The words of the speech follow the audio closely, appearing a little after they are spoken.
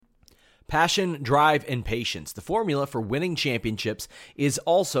Passion, drive, and patience. The formula for winning championships is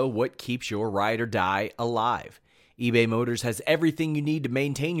also what keeps your ride or die alive. eBay Motors has everything you need to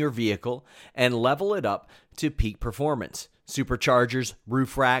maintain your vehicle and level it up to peak performance. Superchargers,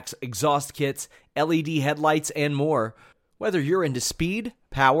 roof racks, exhaust kits, LED headlights, and more. Whether you're into speed,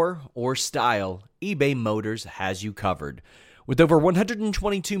 power, or style, eBay Motors has you covered. With over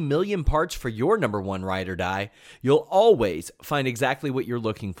 122 million parts for your number one ride or die, you'll always find exactly what you're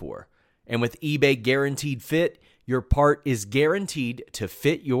looking for. And with eBay Guaranteed Fit, your part is guaranteed to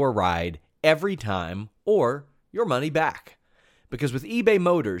fit your ride every time or your money back. Because with eBay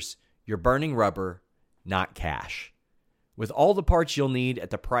Motors, you're burning rubber, not cash. With all the parts you'll need at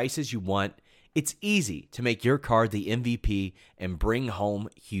the prices you want, it's easy to make your car the MVP and bring home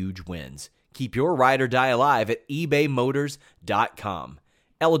huge wins. Keep your ride or die alive at ebaymotors.com.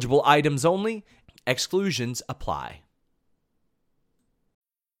 Eligible items only. Exclusions apply.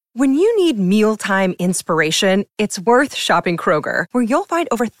 When you need mealtime inspiration, it's worth shopping Kroger, where you'll find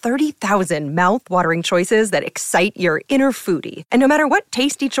over 30,000 mouth-watering choices that excite your inner foodie. And no matter what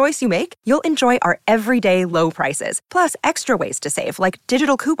tasty choice you make, you'll enjoy our everyday low prices, plus extra ways to save, like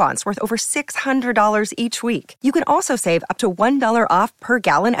digital coupons worth over $600 each week. You can also save up to $1 off per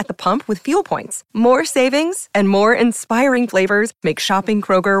gallon at the pump with fuel points. More savings and more inspiring flavors make shopping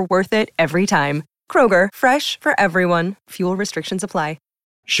Kroger worth it every time. Kroger, fresh for everyone. Fuel restrictions apply.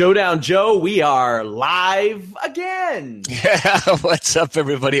 Showdown Joe, we are live again. Yeah, what's up,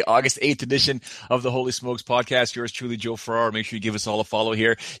 everybody? August 8th edition of the Holy Smokes podcast. Yours truly, Joe Farrar. Make sure you give us all a follow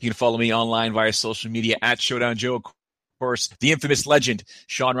here. You can follow me online via social media at Showdown Joe. Of course, the infamous legend,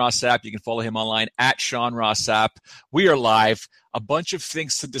 Sean Ross Sapp. You can follow him online at Sean Ross Sapp. We are live. A bunch of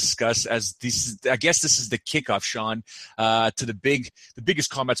things to discuss as this. I guess this is the kickoff, Sean, to the biggest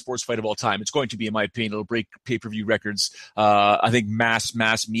combat sports fight of all time. It's going to be, in my opinion, it'll break pay-per-view records. I think mass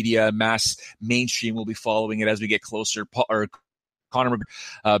media, mass mainstream will be following it as we get closer. Conor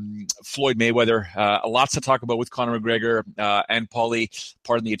Floyd Mayweather. Lots to talk about with Conor McGregor and Paulie.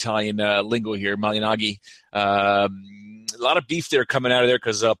 Pardon the Italian lingo here, Malignaggi. A lot of beef there coming out of there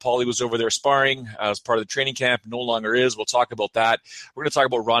because Paulie was over there sparring as part of the training camp. No longer is. We'll talk about that. We're going to talk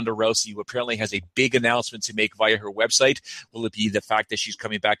about Ronda Rousey, who apparently has a big announcement to make via her website. Will it be the fact that she's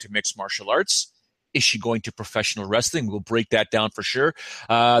coming back to mixed martial arts? Is she going to professional wrestling? We'll break that down for sure.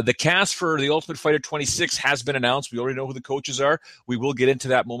 The cast for The Ultimate Fighter 26 has been announced. We already know who the coaches are. We will get into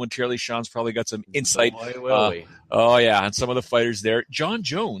that momentarily. Sean's probably got some insight. Boy, will we. Oh, yeah, and some of the fighters there. John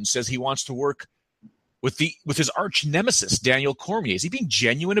Jones says he wants to work with his arch nemesis, Daniel Cormier. Is he being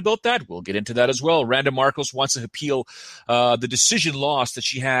genuine about that? We'll get into that as well. Randa Marcos wants to appeal the decision loss that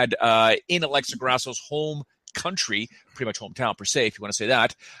she had in Alexa Grasso's home country, pretty much hometown per se, if you want to say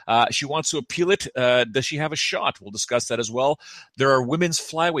that. She wants to appeal it. Does she have a shot? We'll discuss that as well. There are women's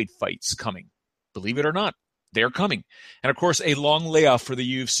flyweight fights coming. Believe it or not, they're coming. And, of course, a long layoff for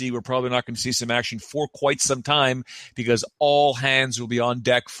the UFC. We're probably not going to see some action for quite some time because all hands will be on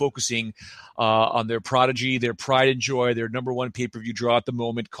deck focusing on their prodigy, their pride and joy, their number one pay-per-view draw at the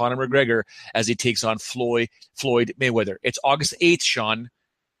moment, Conor McGregor, as he takes on Floyd Mayweather. It's August 8th, Sean.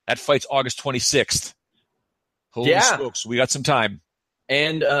 That fight's August 26th. Holy smokes, we got some time.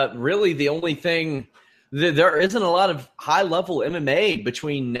 And really the only thing, there isn't a lot of high-level MMA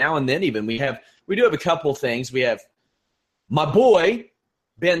between now and then even. We do have a couple things. We have my boy,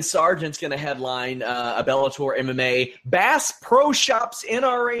 Ben Sargent's going to headline a Bellator MMA Bass Pro Shops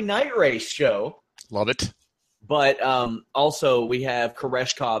NRA Night Race show. Love it. But also we have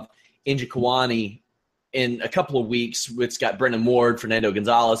Koreshkov Njokuani in a couple of weeks. It's got Brendan Ward, Fernando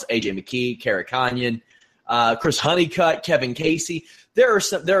Gonzalez, AJ McKee, Kara Kanyon, Chris Honeycutt, Kevin Casey. There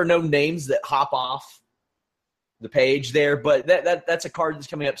are no names that hop off the page there, but that's a card that's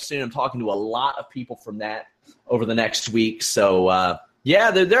coming up soon. I'm talking to a lot of people from that over the next week. So,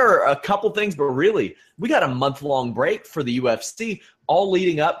 there are a couple things, but really, we got a month-long break for the UFC, all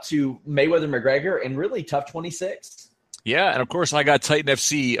leading up to Mayweather-McGregor and really Tough 26. Yeah, and of course, I got Titan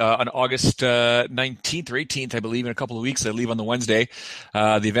FC on August 19th or 18th, I believe, in a couple of weeks. I leave on the Wednesday.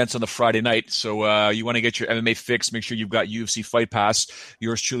 The event's on the Friday night. So you want to get your MMA fix, make sure you've got UFC Fight Pass.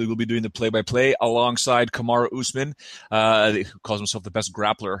 Yours truly will be doing the play-by-play alongside Kamaru Usman, who calls himself the best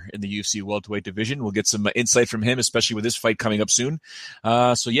grappler in the UFC welterweight division. We'll get some insight from him, especially with this fight coming up soon.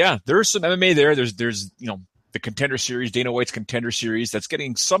 There's some MMA there. There's the Contender Series, Dana White's Contender Series, that's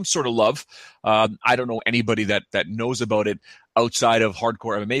getting some sort of love. I don't know anybody that knows about it outside of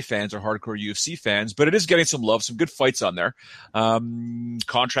hardcore MMA fans or hardcore UFC fans, but it is getting some love, some good fights on there.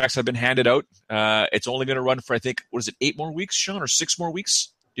 Contracts have been handed out. It's only going to run for, I think, 8 more weeks, Sean, or 6 more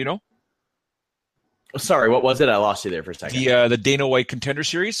weeks? Do you know? Sorry, what was it? I lost you there for a second. The Dana White Contender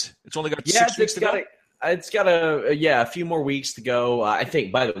Series. It's only got 6 weeks to go. It's got a few more weeks to go. I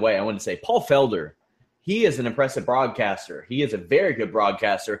think, by the way, I want to say Paul Felder, he is an impressive broadcaster. He is a very good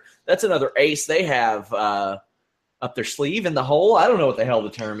broadcaster. That's another ace they have up their sleeve in the hole. I don't know what the hell the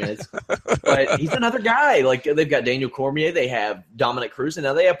term is, but he's another guy. Like, they've got Daniel Cormier, they have Dominic Cruz, and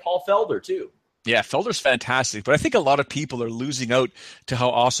now they have Paul Felder too. Yeah, Felder's fantastic, but I think a lot of people are losing out to how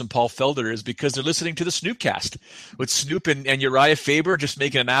awesome Paul Felder is because they're listening to the Snoopcast with Snoop and Uriah Faber just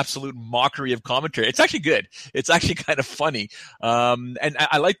making an absolute mockery of commentary. It's actually good. It's actually kind of funny. And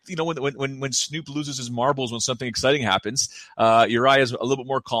I like, when Snoop loses his marbles when something exciting happens, Uriah is a little bit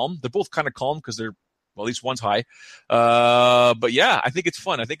more calm. They're both kind of calm because they're, well, at least one's high. But yeah, I think it's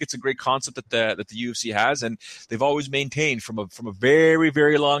fun. I think it's a great concept that the UFC has, and they've always maintained from a very,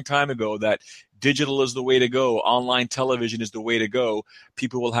 very long time ago that digital is the way to go. Online television is the way to go.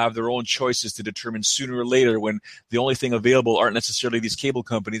 People will have their own choices to determine sooner or later when the only thing available aren't necessarily these cable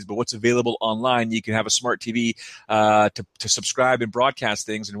companies, but what's available online. You can have a smart TV to subscribe and broadcast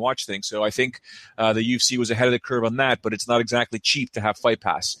things and watch things. So I think the UFC was ahead of the curve on that, but it's not exactly cheap to have Fight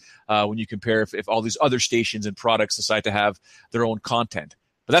Pass when you compare if all these other stations and products decide to have their own content.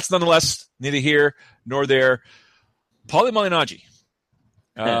 But that's nonetheless neither here nor there. Paulie Malignaggi.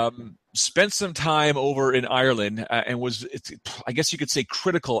 Spent some time over in Ireland and was, I guess you could say,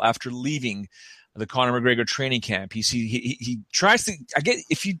 critical after leaving the Conor McGregor training camp. He tries to,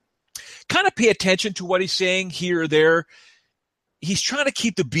 if you kind of pay attention to what he's saying here or there, he's trying to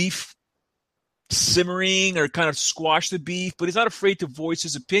keep the beef simmering or kind of squash the beef, but he's not afraid to voice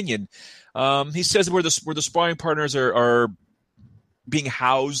his opinion. He says where the sparring partners are being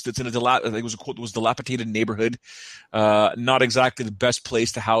housed, it's in a dilapidated neighborhood, not exactly the best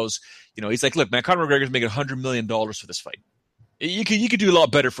place to house. He's like, look, man, Conor McGregor's making $100 million for this fight. You could do a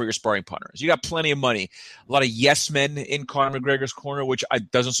lot better for your sparring partners. You got plenty of money. A lot of yes men in Conor McGregor's corner, which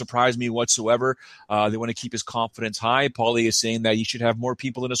doesn't surprise me whatsoever. They want to keep his confidence high. Paulie is saying that he should have more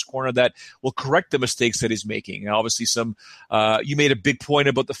people in his corner that will correct the mistakes that he's making. And obviously, you made a big point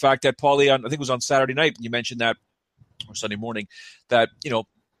about the fact that Paulie, I think it was on Saturday night, you mentioned that, or Sunday morning, that,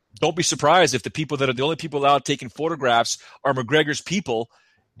 don't be surprised if the people that are the only people out taking photographs are McGregor's people,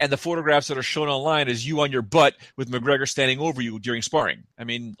 and the photographs that are shown online is you on your butt with McGregor standing over you during sparring. I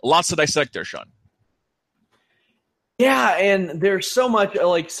mean, lots to dissect there, Sean. Yeah, and there's so much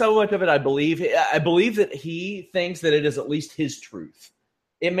of it, I believe. I believe that he thinks that it is at least his truth.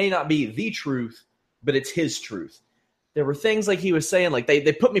 It may not be the truth, but it's his truth. There were things like he was saying, like,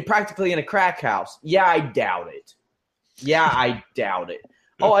 they put me practically in a crack house. Yeah, I doubt it.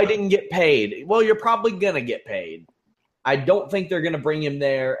 Oh, I didn't get paid. Well, you're probably going to get paid. I don't think they're going to bring him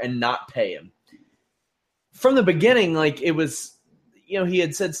there and not pay him. From the beginning, like, it was, he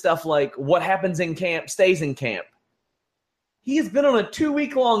had said stuff like, what happens in camp stays in camp. He has been on a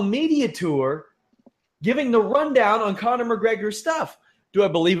 2-week-long media tour giving the rundown on Conor McGregor's stuff. Do I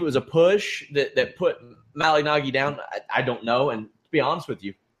believe it was a push that put Malignaggi down? I don't know. And to be honest with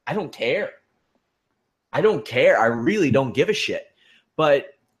you, I don't care. I really don't give a shit. But,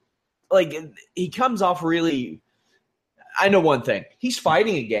 like, he comes off really – I know one thing. He's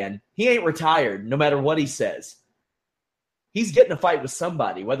fighting again. He ain't retired no matter what he says. He's getting a fight with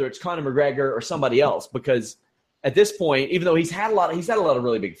somebody, whether it's Conor McGregor or somebody else, because at this point, even though he's had a lot of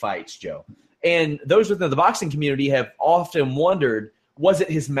really big fights, Joe, and those within the boxing community have often wondered, was it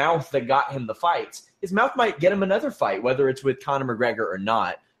his mouth that got him the fights? His mouth might get him another fight, whether it's with Conor McGregor or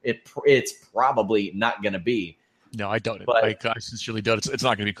not. It's probably not going to be. No, I doubt it. But, I sincerely doubt it. It's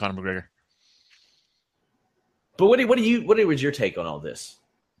not going to be Conor McGregor. But what was your take on all this?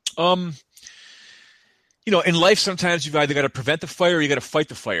 In life, sometimes you've either got to prevent the fire or you got to fight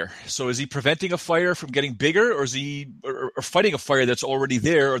the fire. So is he preventing a fire from getting bigger, or is he or fighting a fire that's already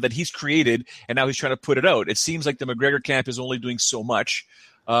there or that he's created and now he's trying to put it out? It seems like the McGregor camp is only doing so much.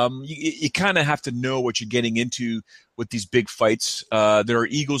 You kind of have to know what you're getting into with these big fights. There are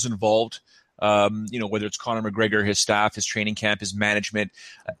egos involved. Whether it's Conor McGregor, his staff, his training camp, his management.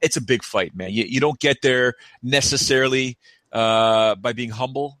 It's a big fight, man. You don't get there necessarily by being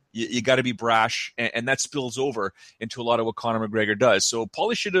humble. You got to be brash, and that spills over into a lot of what Conor McGregor does. So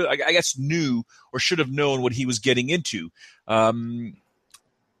Paulie should have, I guess, knew or should have known what he was getting into. I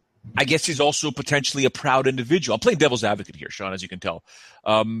guess he's also potentially a proud individual. I'm playing devil's advocate here, Sean, as you can tell.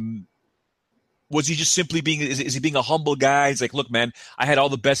 Was he just simply is he being a humble guy? He's like, look, man, I had all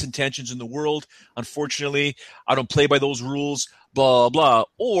the best intentions in the world. Unfortunately, I don't play by those rules, blah, blah.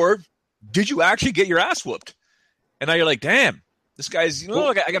 Or did you actually get your ass whooped? And now you're like, damn, this guy's,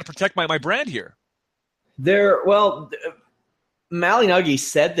 I got to protect my brand here. Malignaggi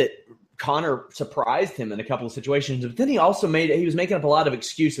said that Conor surprised him in a couple of situations, but then he was making up a lot of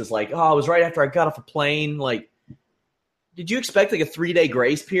excuses like, oh, it was right after I got off a plane. Like, did you expect like a 3-day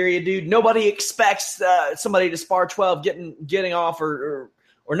grace period, dude? Nobody expects somebody to spar 12 getting off, or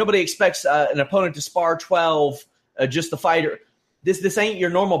nobody expects an opponent to spar 12 just the fighter. This ain't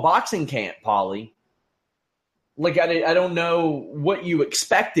your normal boxing camp, Paulie. Like, I don't know what you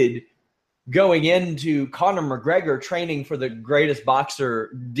expected going into Conor McGregor training for the greatest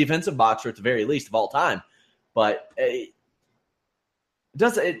defensive boxer at the very least of all time. But I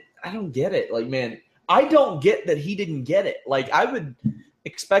don't get it. Like, man, I don't get that he didn't get it. Like, I would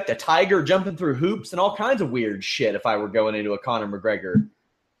expect a tiger jumping through hoops and all kinds of weird shit if I were going into a Conor McGregor,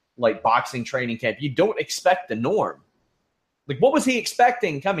 like, boxing training camp. You don't expect the norm. Like, what was he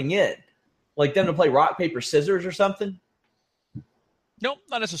expecting coming in? Like, them to play rock, paper, scissors or something? No,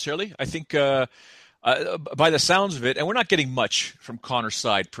 not necessarily. I think by the sounds of it, and we're not getting much from Conor's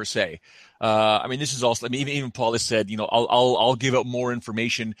side per se. I mean, this is also. I mean, even Paul has said, I'll give out more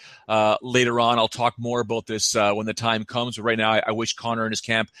information later on. I'll talk more about this when the time comes. But right now, I wish Conor and his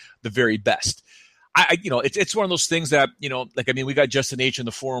camp the very best. It's one of those things that we got Justin H in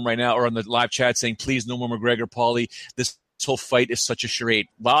the forum right now or on the live chat saying, please no more McGregor, Paulie. This whole fight is such a charade.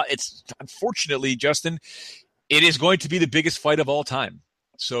 Well, it's unfortunately, Justin, it is going to be the biggest fight of all time.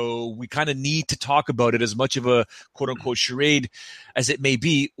 So we kind of need to talk about it as much of a quote-unquote charade as it may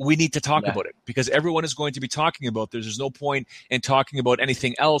be. We need to talk about it because everyone is going to be talking about this. There's no point in talking about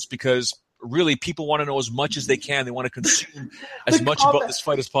anything else because really people want to know as much as they can. They want to consume as much about this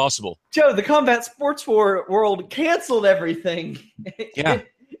fight as possible. Joe, the combat sports world canceled everything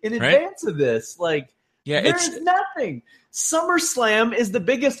in advance of this. Like, there's nothing. SummerSlam is the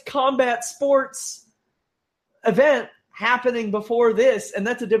biggest combat sports event happening before this, and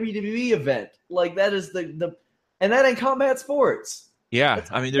that's a WWE event. Like, that is and that ain't combat sports. Yeah,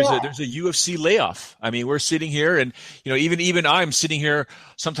 I mean, there's a UFC layoff. I mean, we're sitting here, and even I'm sitting here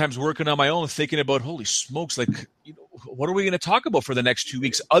sometimes working on my own, thinking about, holy smokes, like, what are we going to talk about for the next 2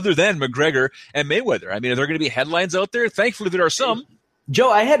 weeks other than McGregor and Mayweather? I mean, are there going to be headlines out there? Thankfully, there are some.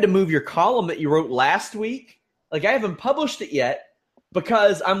 Joe, I had to move your column that you wrote last week. Like, I haven't published it yet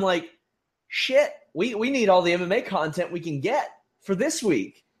because I'm like, shit. We need all the MMA content we can get for this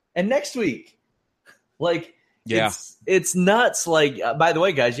week and next week. Like, it's nuts. Like, by the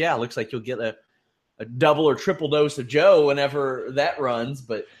way, guys, it looks like you'll get a double or triple dose of Joe whenever that runs.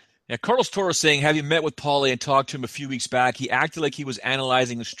 But yeah, Carlos Toro saying, have you met with Paulie and talked to him a few weeks back? He acted like he was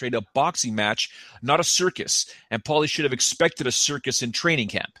analyzing a straight-up boxing match, not a circus. And Paulie should have expected a circus in training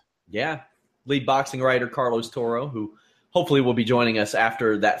camp. Yeah. Lead boxing writer Carlos Toro, who hopefully will be joining us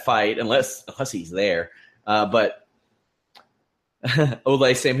after that fight, unless he's there. But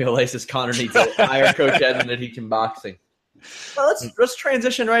Ole Samuel says Conor needs to hire Coach Edmond that he can boxing. Well, let's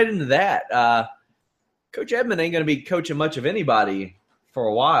transition right into that. Coach Edmond ain't going to be coaching much of anybody for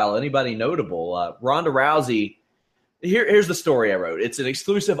a while, anybody notable. Ronda Rousey, here's the story I wrote. It's an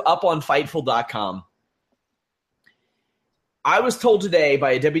exclusive up on Fightful.com. I was told today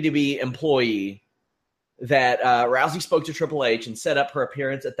by a WWE employee that Rousey spoke to Triple H and set up her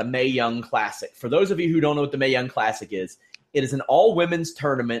appearance at the Mae Young Classic. For those of you who don't know what the Mae Young Classic is, it is an all-women's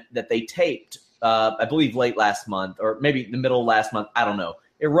tournament that they taped, I believe, late last month, or maybe the middle of last month. I don't know.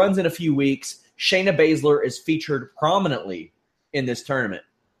 It runs in a few weeks. Shayna Baszler is featured prominently in this tournament.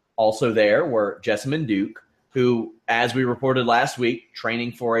 Also there were Jessamyn Duke, who, as we reported last week,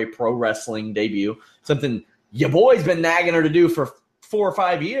 training for a pro wrestling debut, something your boy's been nagging her to do for 4 or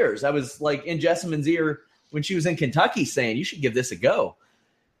 5 years. I was like in Jessamyn's ear when she was in Kentucky saying, you should give this a go.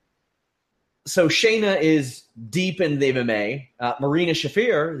 So Shayna is deep in the MMA. Marina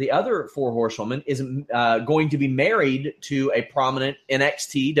Shafir, the other 4 horsewoman, is going to be married to a prominent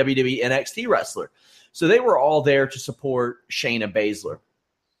WWE NXT wrestler. So they were all there to support Shayna Baszler.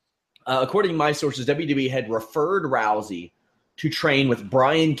 According to my sources, WWE had referred Rousey to train with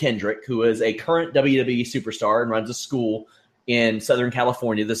Brian Kendrick, who is a current WWE superstar and runs a school in Southern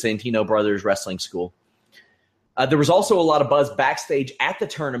California, the Santino Brothers Wrestling School. There was also a lot of buzz backstage at the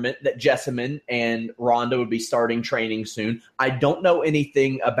tournament that Jessamyn and Ronda would be starting training soon. I don't know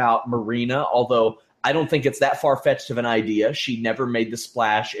anything about Marina, although I don't think it's that far-fetched of an idea. She never made the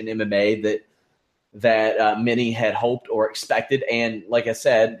splash in MMA that many had hoped or expected. And like I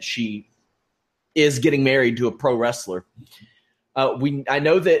said, she is getting married to a pro wrestler. I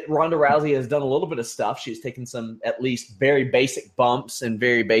know that Ronda Rousey has done a little bit of stuff. She's taken some at least very basic bumps and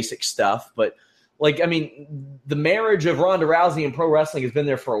very basic stuff. But, the marriage of Ronda Rousey and pro wrestling has been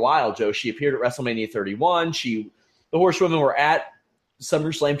there for a while, Joe. She appeared at WrestleMania 31. The horsewomen were at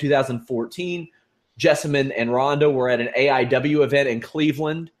SummerSlam 2014. Jessamyn and Ronda were at an AIW event in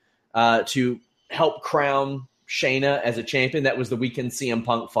Cleveland. to help crown Shayna as a champion. That was the weekend CM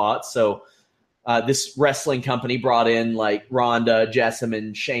Punk fought. So this wrestling company brought in like Ronda,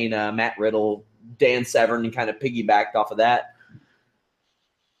 Jessamyn, Shayna, Matt Riddle, Dan Severn, and kind of piggybacked off of that.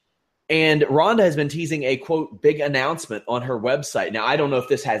 And Ronda has been teasing a, quote, big announcement on her website. Now, I don't know if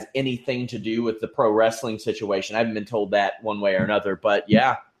this has anything to do with the pro wrestling situation. I haven't been told that one way or another. But,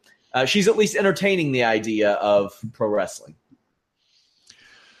 yeah, she's at least entertaining the idea of pro wrestling.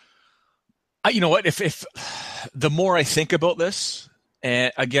 You know what? If the more I think about this,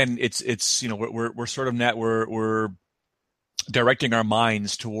 and again, it's we're sort of we're directing our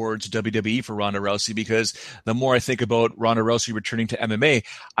minds towards WWE for Ronda Rousey, because the more I think about Ronda Rousey returning to MMA,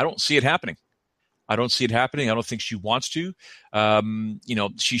 I don't see it happening. I don't think she wants to.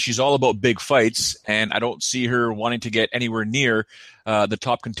 She's all about big fights, and I don't see her wanting to get anywhere near the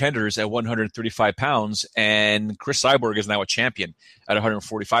top contenders at 135 pounds. And Chris Cyborg is now a champion at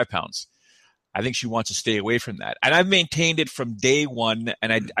 145 pounds. I think she wants to stay away from that. And I've maintained it from day one,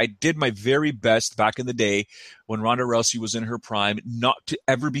 and I did my very best back in the day when Ronda Rousey was in her prime not to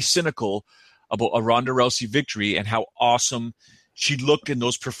ever be cynical about a Ronda Rousey victory and how awesome she looked in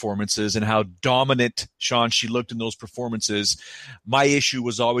those performances and how dominant, Sean, she looked in those performances. My issue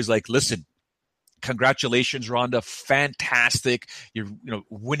was always like, listen, congratulations, Ronda, fantastic. You're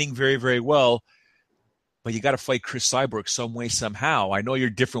winning very, very well. But you got to fight Chris Cyborg some way, somehow. I know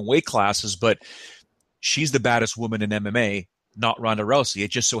you're different weight classes, but she's the baddest woman in MMA, not Ronda Rousey. It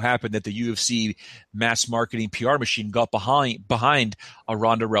just so happened that the UFC mass marketing PR machine got behind a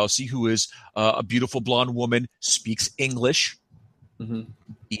Ronda Rousey, who is a beautiful blonde woman, speaks English,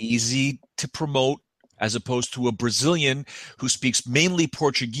 easy to promote, as opposed to a Brazilian who speaks mainly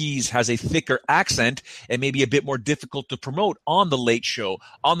Portuguese, has a thicker accent, and maybe a bit more difficult to promote on the late show,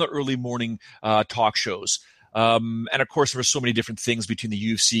 on the early morning talk shows. And of course, there were so many different things between the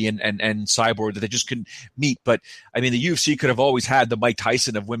UFC and Cyborg that they just couldn't meet. But I mean, the UFC could have always had the Mike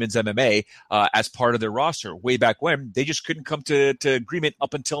Tyson of women's MMA as part of their roster way back when. They just couldn't come to agreement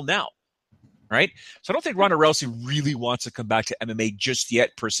up until now. Right? So I don't think Ronda Rousey really wants to come back to MMA just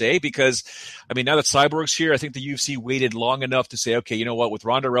yet, per se, because, I mean, now that Cyborg's here, I think the UFC waited long enough to say, okay, you know what, with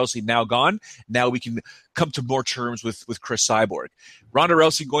Ronda Rousey now gone, now we can come to more terms with Chris Cyborg. Ronda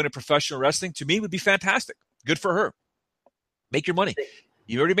Rousey going to professional wrestling, to me, would be fantastic. Good for her. Make your money.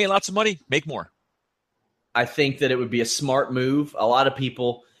 You already made lots of money. Make more. I think that it would be a smart move. A lot of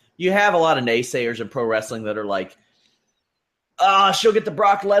people, you have a lot of naysayers in pro wrestling that are like, she'll get the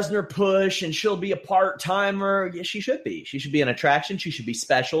Brock Lesnar push and she'll be a part-timer. Yeah, she should be. She should be an attraction. She should be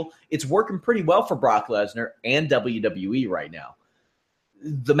special. It's working pretty well for Brock Lesnar and WWE right now.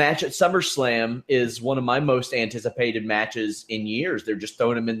 The match at SummerSlam is one of my most anticipated matches in years. They're just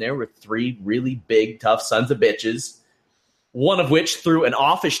throwing him in there with three really big, tough sons of bitches, one of which threw an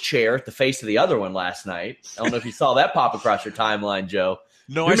office chair at the face of the other one last night. I don't know if you saw that pop across your timeline, Joe.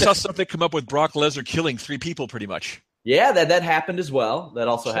 No, I saw something come up with Brock Lesnar killing three people pretty much. Yeah, that happened as well. That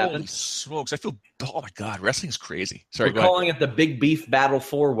also happened. Holy smokes. Oh my God, wrestling's crazy. Sorry, we're calling it the Big Beef Battle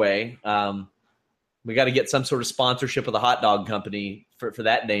 4-Way. We got to get some sort of sponsorship with a hot dog company for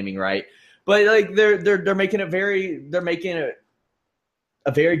that naming right. But like they're making a very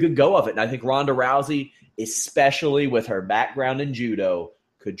good go of it. And I think Ronda Rousey, especially with her background in judo,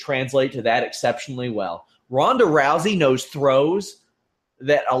 could translate to that exceptionally well. Ronda Rousey knows throws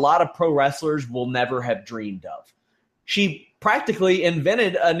that a lot of pro wrestlers will never have dreamed of. She practically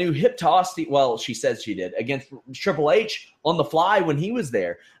invented a new hip toss. Well, she says she did, against Triple H on the fly when he was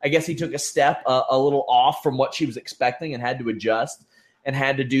there. I guess he took a step a little off from what she was expecting and had to adjust and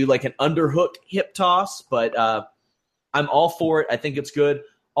had to do like an underhook hip toss. But I'm all for it. I think it's good.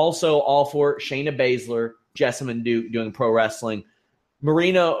 Also all for Shayna Baszler, Jessamyn Duke doing pro wrestling.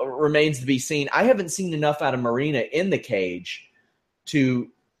 Marina remains to be seen. I haven't seen enough out of Marina in the cage to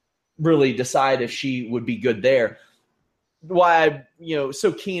really decide if she would be good there. Why I'm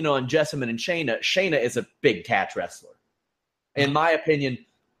so keen on Jessamyn and Shayna. Shayna is a big catch wrestler. In my opinion,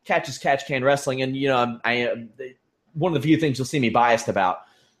 catch is catch can wrestling. And, I one of the few things you'll see me biased about.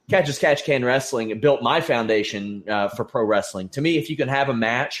 Catch is catch can wrestling. It built my foundation for pro wrestling. To me, if you can have a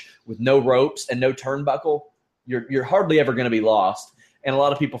match with no ropes and no turnbuckle, you're hardly ever going to be lost. And a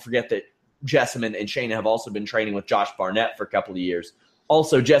lot of people forget that Jessamyn and Shayna have also been training with Josh Barnett for a couple of years.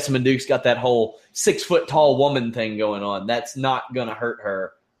 Also, Jessamyn Duke's got that whole 6-foot-tall woman thing going on. That's not going to hurt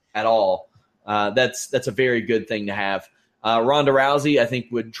her at all. That's a very good thing to have. Ronda Rousey, I think,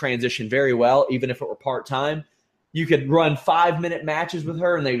 would transition very well, even if it were part-time. You could run 5-minute matches with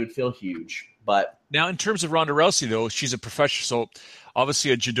her, and they would feel huge. But now, in terms of Ronda Rousey, though, she's a professional, so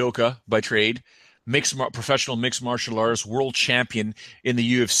obviously a judoka by trade, professional mixed martial arts world champion in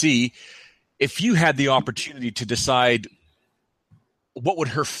the UFC. If you had the opportunity to decide what would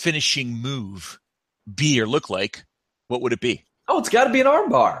her finishing move be or look like, what would it be? Oh, it's got to be an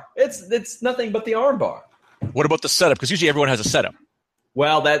armbar. It's nothing but the armbar. What about the setup? Because usually everyone has a setup.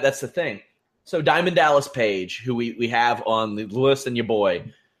 Well, that's the thing. So Diamond Dallas Page, who we have on the list, and your boy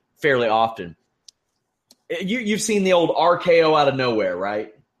fairly often. You've seen the old RKO out of nowhere,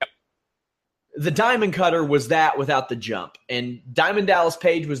 right? Yep. The Diamond Cutter was that without the jump. And Diamond Dallas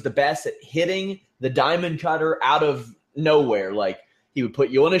Page was the best at hitting the Diamond Cutter out of nowhere. Like, he would put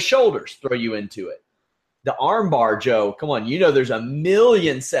you on his shoulders, throw you into it. The armbar, Joe, come on, there's a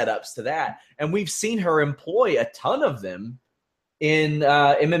million setups to that. And we've seen her employ a ton of them in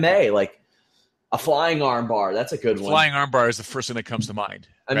MMA, like a flying armbar. That's a good one. Flying armbar is the first thing that comes to mind.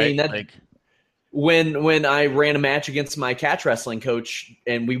 I mean, when I ran a match against my catch wrestling coach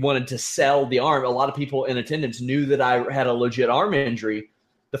and we wanted to sell the arm, a lot of people in attendance knew that I had a legit arm injury.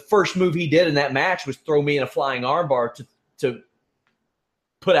 The first move he did in that match was throw me in a flying armbar to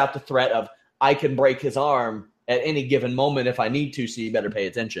put out the threat of, I can break his arm at any given moment if I need to, so you better pay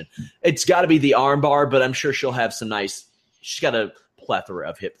attention. It's got to be the arm bar, but I'm sure she'll have she's got a plethora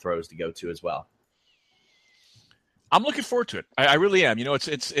of hip throws to go to as well. I'm looking forward to it. I really am.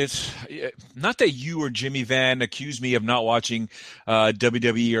 It's not that you or Jimmy Van accuse me of not watching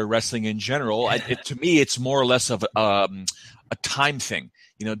WWE or wrestling in general. To me, it's more or less of a time thing.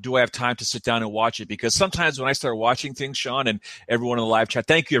 Do I have time to sit down and watch it? Because sometimes when I start watching things, Sean, and everyone in the live chat,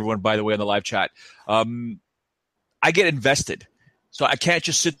 thank you everyone, by the way, on the live chat, I get invested. So I can't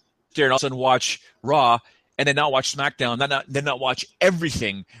just sit there and all of a sudden watch Raw and then not watch SmackDown, then not watch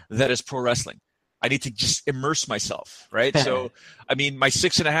everything that is pro wrestling. I need to just immerse myself, right? So, I mean, my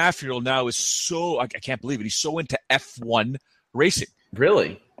 6.5-year-old now is I can't believe it. He's so into F1 racing.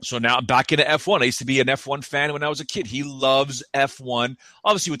 Really? So now I'm back into F1. I used to be an F1 fan when I was a kid. He loves F1,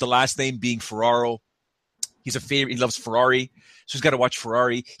 obviously with the last name being Ferraro. He's a favorite. He loves Ferrari. So he's got to watch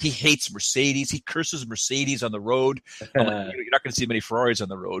Ferrari. He hates Mercedes. He curses Mercedes on the road. I'm like, you're not going to see many Ferraris on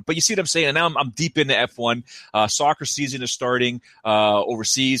the road. But you see what I'm saying? And now I'm deep into F1. Soccer season is starting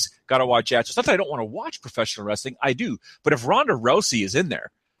overseas. Got to watch that. So it's not that I don't want to watch professional wrestling. I do. But if Ronda Rousey is in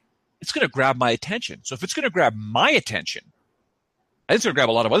there, it's going to grab my attention. So if it's going to grab my attention, I think it's going to grab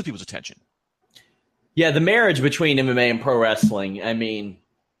a lot of other people's attention. Yeah, the marriage between MMA and pro wrestling, I mean,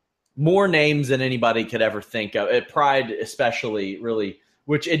 more names than anybody could ever think of. Pride especially, really,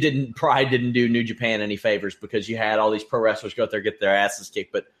 which Pride didn't do New Japan any favors because you had all these pro wrestlers go out there get their asses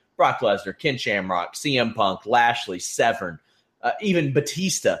kicked. But Brock Lesnar, Ken Shamrock, CM Punk, Lashley, Severn, even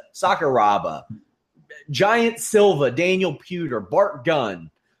Batista, Sakuraba, Giant Silva, Daniel Puder, Bart Gunn.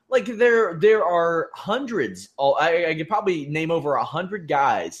 Like there are hundreds. I could probably name over 100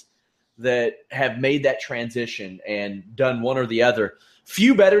 guys that have made that transition and done one or the other.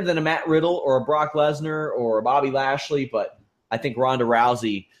 Few better than a Matt Riddle or a Brock Lesnar or a Bobby Lashley, but I think Ronda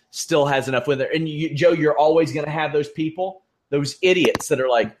Rousey still has enough with her. And Joe, you're always going to have those people, those idiots that are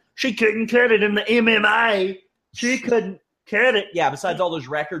like, she couldn't cut it in the MMA. She couldn't cut it. Yeah, besides all those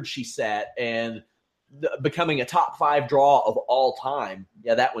records she set and becoming a top 5 draw of all time.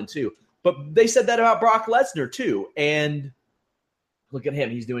 Yeah, that one too. But they said that about Brock Lesnar too. And look at him.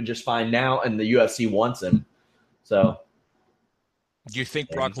 He's doing just fine now, and the UFC wants him. So, do you think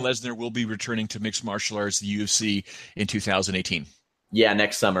Brock Lesnar will be returning to mixed martial arts, the UFC, in 2018? Yeah,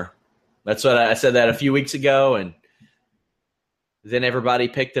 next summer. That's what I said that a few weeks ago, and then everybody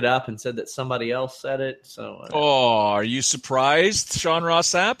picked it up and said that somebody else said it. So, are you surprised, Sean Ross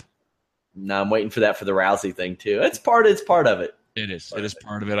Sapp? No, I'm waiting for that for the Rousey thing too. It's part of it. It is. It is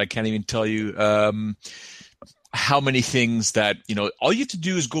part of it. I can't even tell you how many things that, all you have to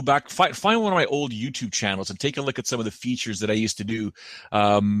do is go back, find one of my old YouTube channels and take a look at some of the features that I used to do.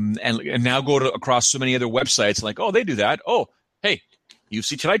 And now go across so many other websites like, oh, they do that. Oh, hey,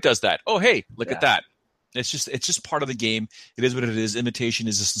 UFC Tonight does that. Oh, hey, look at that. It's just part of the game. It is what it is. Imitation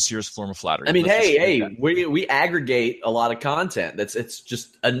is the sincerest form of flattery. I mean, we aggregate a lot of content. It's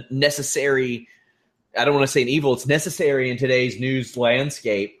just a necessary. I don't want to say an evil. It's necessary in today's news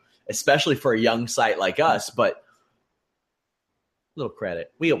landscape, especially for a young site like us. But a little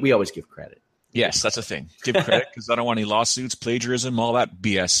credit. We always give credit. Yes, that's a thing. Give credit because I don't want any lawsuits, plagiarism, all that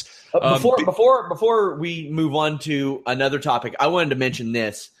BS. Before we move on to another topic, I wanted to mention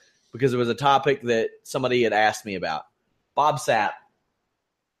this because it was a topic that somebody had asked me about. Bob Sapp.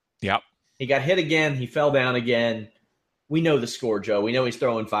 Yep. He got hit again. He fell down again. We know the score, Joe. We know he's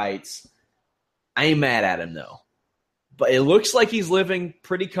throwing fights. I ain't mad at him, though. But it looks like he's living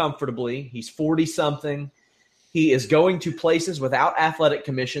pretty comfortably. He's 40-something. He is going to places without athletic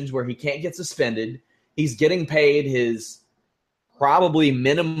commissions where he can't get suspended. He's getting paid his probably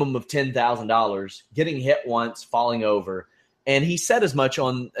minimum of $10,000, getting hit once, falling over. And he said as much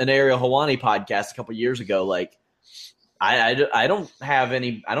on an Ariel Helwani podcast a couple years ago. Like, I don't have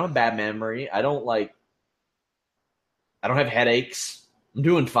bad memory. I don't have headaches. I'm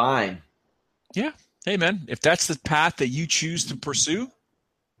doing fine. Yeah. Hey, man, if that's the path that you choose to pursue,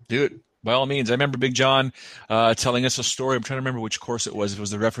 do it. By all means. I remember Big John telling us a story. I'm trying to remember which course it was. It was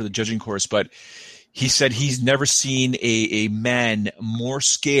the ref or the judging course, but he said he's never seen a man more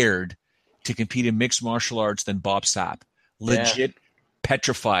scared to compete in mixed martial arts than Bob Sapp. Legit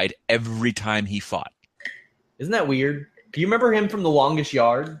petrified every time he fought. Isn't that weird? Do you remember him from The Longest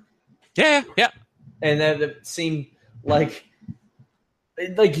Yard? Yeah. And that seemed like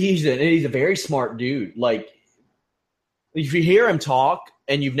he's a very smart dude. Like, if you hear him talk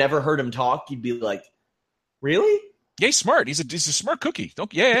and you've never heard him talk, you'd be like, really? Yeah, he's smart. He's a smart cookie.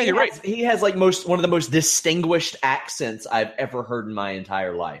 You're right. He has like one of the most distinguished accents I've ever heard in my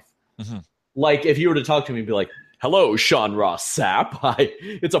entire life. Mm-hmm. Like, if you were to talk to me, he'd be like, hello, Sean Ross Sapp.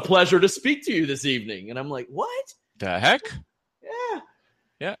 It's a pleasure to speak to you this evening. And I'm like, what? The heck?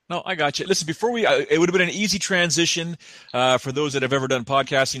 Yeah, no, I got you. Listen, before it would have been an easy transition for those that have ever done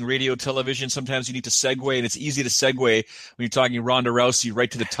podcasting, radio, television. Sometimes you need to segue, and it's easy to segue when you're talking Ronda Rousey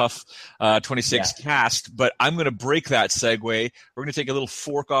right to the tough 26 cast. But I'm going to break that segue. We're going to take a little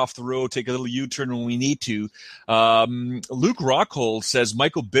fork off the road, take a little U-turn when we need to. Luke Rockhold says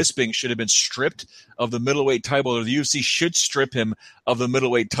Michael Bisping should have been stripped of the middleweight title, or the UFC should strip him of the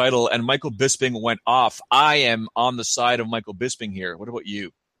middleweight title, and Michael Bisping went off. I am on the side of Michael Bisping here. What about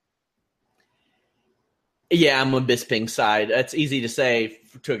you? Yeah, I'm on Bisping's side. That's easy to say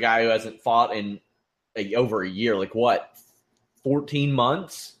to a guy who hasn't fought in over a year. Like, what, 14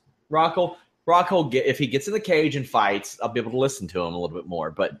 months? Rockhold, if he gets in the cage and fights, I'll be able to listen to him a little bit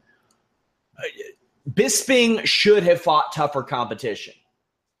more. But Bisping should have fought tougher competition.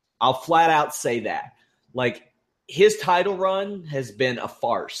 I'll flat out say that. Like, his title run has been a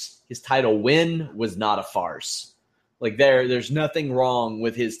farce. His title win was not a farce. Like, there's nothing wrong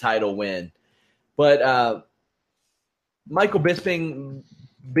with his title win. But Michael Bisping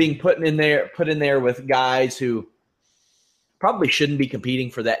being put in there with guys who probably shouldn't be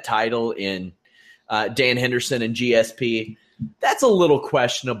competing for that title in Dan Henderson and GSP, that's a little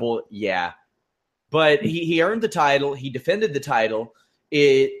questionable, yeah. But he earned the title. He defended the title.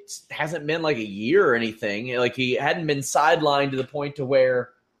 It hasn't been like a year or anything. Like, he hadn't been sidelined to the point to where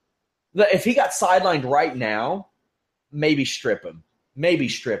if he got sidelined right now, maybe strip him.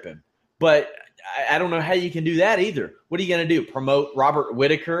 But I don't know how you can do that either. What are you going to do? Promote Robert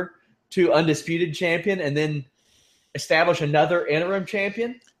Whittaker to undisputed champion and then establish another interim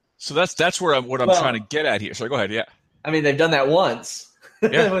champion? So that's where I'm trying to get at here. So go ahead, yeah. I mean, they've done that once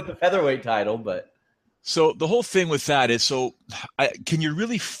with the featherweight title, but. So the whole thing with that is, can you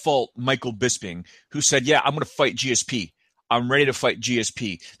really fault Michael Bisping, who said, yeah, I'm going to fight GSP. I'm ready to fight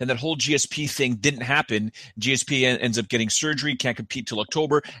GSP. Then that whole GSP thing didn't happen. GSP ends up getting surgery, can't compete till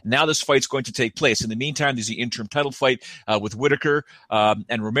October. Now this fight's going to take place. In the meantime, there's the interim title fight with Whittaker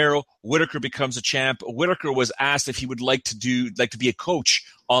and Romero. Whittaker becomes a champ. Whittaker was asked if he would like to be a coach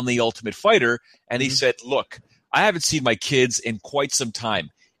on The Ultimate Fighter, and he said, look, I haven't seen my kids in quite some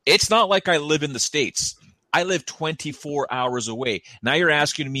time. It's not like I live in the States. I live 24 hours away. Now you're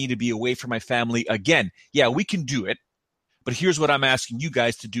asking me to be away from my family again. Yeah, we can do it. But here's what I'm asking you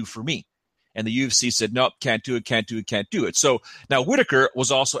guys to do for me. And the UFC said, nope, can't do it. So now Whittaker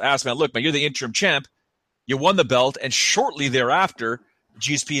was also asked, man, look, man, you're the interim champ. You won the belt. And shortly thereafter,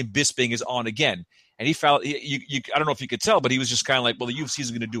 GSP and Bisping is on again. And he felt, I don't know if you could tell, but he was just kind of like, well, the UFC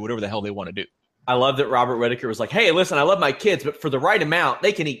is going to do whatever the hell they want to do. I love that Robert Whittaker was like, hey, listen, I love my kids, but for the right amount,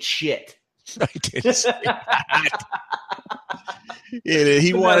 they can eat shit. I did say that.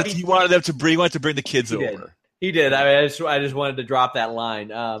 He wanted them to bring the kids over. He did. I just wanted to drop that line.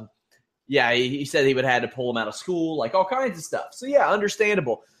 He said he would have had to pull him out of school, like all kinds of stuff. So, yeah,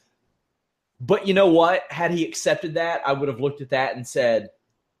 understandable. But you know what? Had he accepted that, I would have looked at that and said,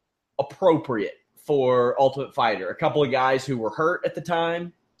 appropriate for Ultimate Fighter. A couple of guys who were hurt at the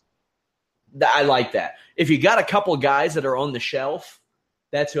time. I like that. If you got a couple of guys that are on the shelf,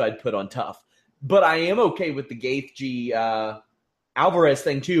 that's who I'd put on tough. But I am okay with the Gaethje Alvarez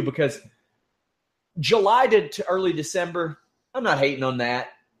thing too, because July to early December, I'm not hating on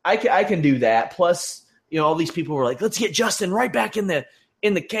that. I can do that. Plus, all these people were like, let's get Justin right back in the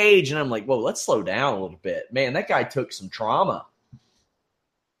cage. And I'm like, whoa, let's slow down a little bit. Man, that guy took some trauma.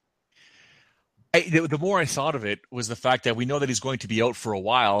 The more I thought of it was the fact that we know that he's going to be out for a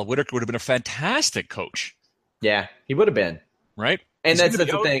while. Whittaker would have been a fantastic coach Yeah, he would have been. Right? And that's the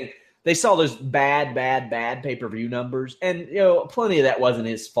thing. They saw those bad pay-per-view numbers, and plenty of that wasn't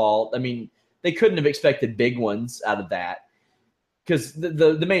his fault. I mean, they couldn't have expected big ones out of that because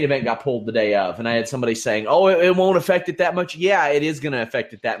the main event got pulled the day of, and I had somebody saying, "Oh, it won't affect it that much." Yeah, it is going to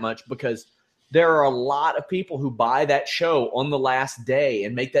affect it that much because there are a lot of people who buy that show on the last day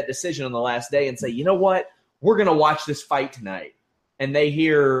and make that decision on the last day and say, "You know what? We're going to watch this fight tonight," and they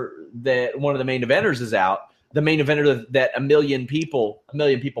hear that one of the main eventers is out. The main eventer that a million people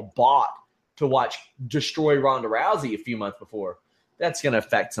bought to watch destroy Ronda Rousey a few months before. That's going to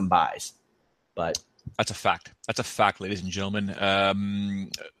affect some buys. But that's a fact. That's a fact, ladies and gentlemen.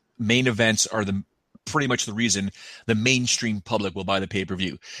 Main events are pretty much the reason the mainstream public will buy the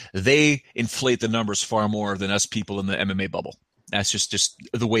pay-per-view. They inflate the numbers far more than us people in the MMA bubble. That's just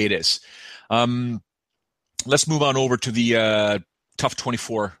the way it is. Let's move on over to the Tough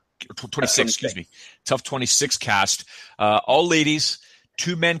 26, Tough 26 cast. All ladies,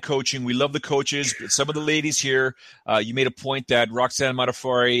 2 men coaching. We love the coaches. Some of the ladies here, you made a point that Roxanne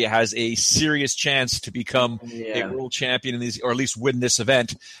Modafferi has a serious chance to become a world champion in these, or at least win this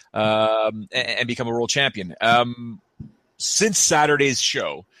event and become a world champion. Since Saturday's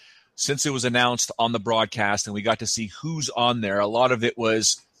show, since it was announced on the broadcast and we got to see who's on there, a lot of it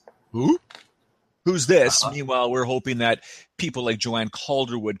was, who's this? Meanwhile, we're hoping that people like Joanne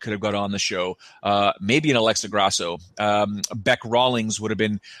Calderwood could have got on the show. Maybe an Alexa Grasso. Beck Rawlings would have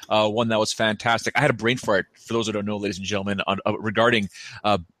been one that was fantastic. I had a brain fart, for those who don't know, ladies and gentlemen, regarding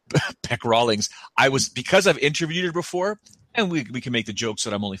Beck Rawlings. Because I've interviewed her before, and we can make the jokes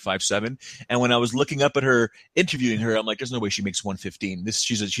that I'm only 5'7". And when I was looking up at her, interviewing her, I'm like, there's no way she makes 115.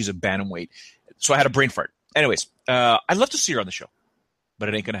 She's a bantamweight. So I had a brain fart. Anyways, I'd love to see her on the show, but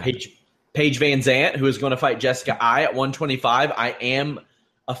it ain't going to happen. Paige Van Zant, who is going to fight Jessica Eye at 125. I am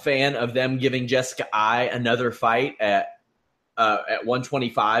a fan of them giving Jessica Eye another fight at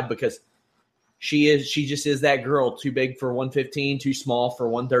 125 because she just is that girl, too big for 115, too small for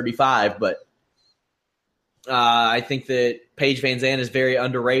 135. But I think that Paige Van Zant is very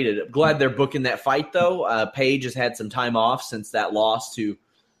underrated. I'm glad they're booking that fight, though. Paige has had some time off since that loss to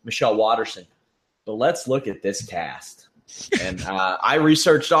Michelle Watterson. But let's look at this cast. And I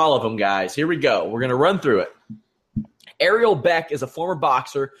researched all of them, guys. Here we go. We're going to run through it. Ariel Beck is a former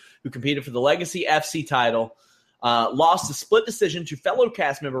boxer who competed for the Legacy FC title, lost a split decision to fellow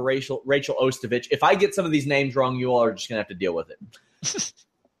cast member Rachel Ostovich. If I get some of these names wrong, you all are just going to have to deal with it.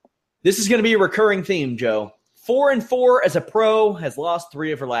 This is going to be a recurring theme, Joe. 4-4 as a pro, has lost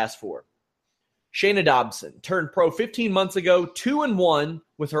 3 of her last 4. Shayna Dobson turned pro 15 months ago, 2-1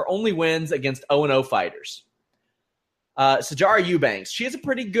 with her only wins against 0-0 fighters. Sijara Eubanks, she has a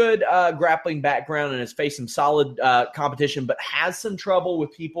pretty good grappling background and has faced some solid competition, but has some trouble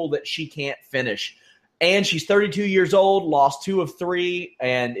with people that she can't finish. And she's 32 years old, lost 2 of 3,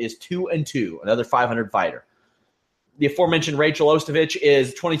 and is 2-2, another 500 fighter. The aforementioned Rachel Ostovich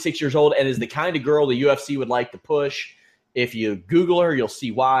is 26 years old and is the kind of girl the UFC would like to push. If you Google her, you'll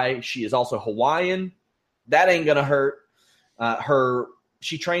see why. She is also Hawaiian. That ain't going to hurt.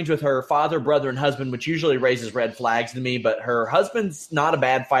 She trains with her father, brother, and husband, which usually raises red flags to me, but her husband's not a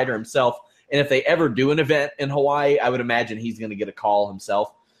bad fighter himself. And if they ever do an event in Hawaii, I would imagine he's going to get a call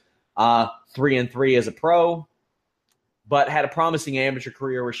himself. 3-3 as a pro, but had a promising amateur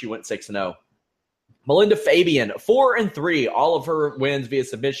career where she went 6-0. Melinda Fabian, 4-3, all of her wins via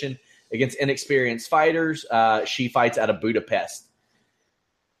submission against inexperienced fighters. She fights out of Budapest.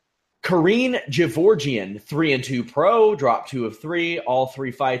 Karine Gevorgian, 3-2 pro, dropped 2 of 3. All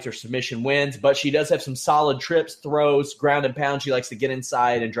 3 fights are submission wins, but she does have some solid trips, throws, ground and pound. She likes to get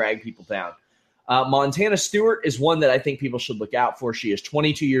inside and drag people down. Montana Stewart is one that I think people should look out for. She is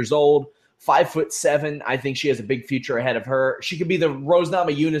 22 years old, 5'7". I think she has a big future ahead of her. She could be the Rose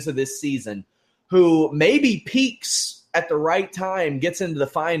Namajunas of this season, who maybe peaks at the right time, gets into the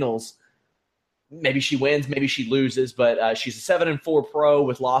finals. Maybe she wins, maybe she loses, but she's a 7-4 pro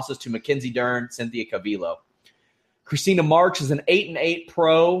with losses to Mackenzie Dern, Cynthia Cavillo. Christina Marks is an 8-8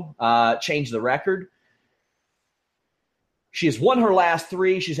 pro, changed the record. She has won her last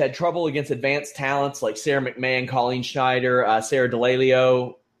 3. She's had trouble against advanced talents like Sarah McMahon, Colleen Schneider, Sarah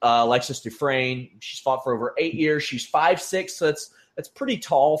DeLelio, Alexis Dufresne. She's fought for over 8 years. She's 5'6", so that's pretty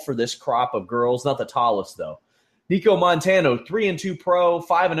tall for this crop of girls. Not the tallest, though. Nico Montano, 3-2 pro,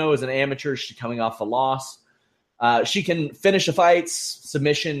 5-0 as an amateur. She's coming off a loss. She can finish the fights,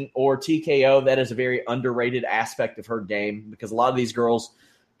 submission, or TKO. That is a very underrated aspect of her game because a lot of these girls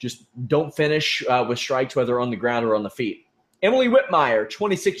just don't finish with strikes, whether on the ground or on the feet. Emily Whitmire,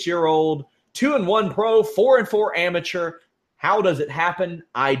 26-year-old, 2-1 pro, 4-4 amateur. How does it happen?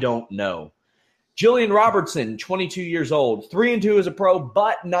 I don't know. Jillian Robertson, 22 years old, 3-2 as a pro,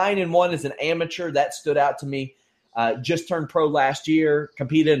 but 9-1 as an amateur. That stood out to me. Just turned pro last year,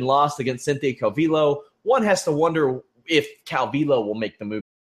 competed and lost against Cynthia Calvillo. One has to wonder if Calvillo will make the move.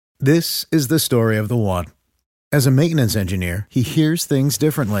 This is the story of the one. As a maintenance engineer, he hears things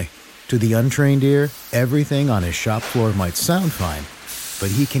differently. To the untrained ear, everything on his shop floor might sound fine,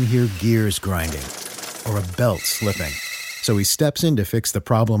 but he can hear gears grinding or a belt slipping. So he steps in to fix the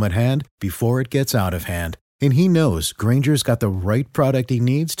problem at hand before it gets out of hand. And he knows Grainger's got the right product he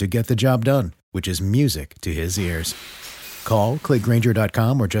needs to get the job done, which is music to his ears. Call, click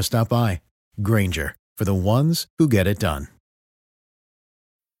Grainger.com, or just stop by. Grainger, for the ones who get it done.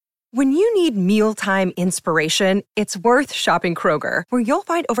 When you need mealtime inspiration, it's worth shopping Kroger, where you'll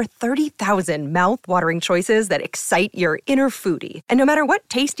find over 30,000 mouth-watering choices that excite your inner foodie. And no matter what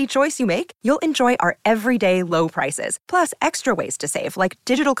tasty choice you make, you'll enjoy our everyday low prices, plus extra ways to save, like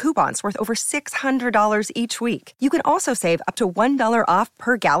digital coupons worth over $600 each week. You can also save up to $1 off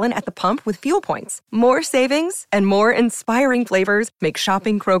per gallon at the pump with fuel points. More savings and more inspiring flavors make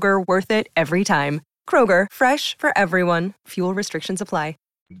shopping Kroger worth it every time. Kroger, fresh for everyone. Fuel restrictions apply.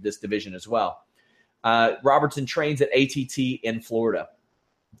 This division as well. Robertson trains at ATT in Florida.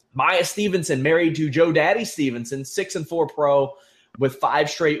 Maya Stevenson, married to Joe Daddy Stevenson, 6-4 pro with 5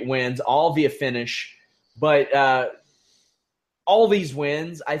 straight wins, all via finish. But all these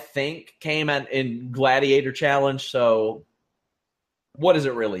wins, I think, came in Gladiator Challenge. So what does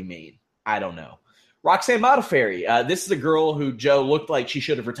it really mean? I don't know. Roxanne Modafferi. This is a girl who Joe looked like she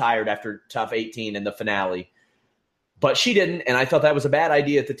should have retired after Tough 18 in the finale. But she didn't, and I thought that was a bad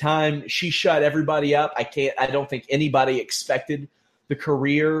idea at the time. She shut everybody up. I don't think anybody expected the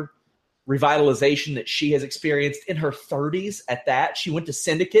career revitalization that she has experienced in her 30s at that. She went to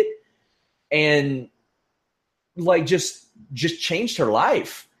Syndicate and just changed her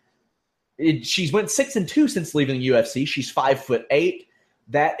life. She's went 6-2 since leaving the UFC. She's 5'8".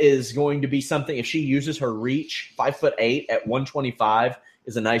 That is going to be something, if she uses her reach, 5'8" at 125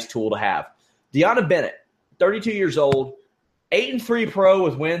 is a nice tool to have. Deanna Bennett, 32 years old, 8-3 pro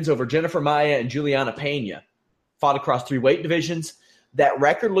with wins over Jennifer Maia and Juliana Pena. Fought across 3 weight divisions. That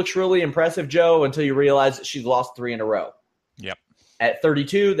record looks really impressive, Joe, until you realize that she's lost 3 in a row. Yep. At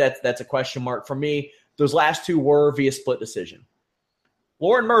 32, that's a question mark for me. Those last 2 were via split decision.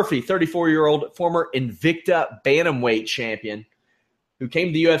 Lauren Murphy, 34-year-old, former Invicta bantamweight champion, who came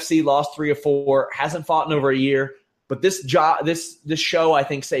to the UFC, lost 3 of 4, hasn't fought in over a year. But this show, I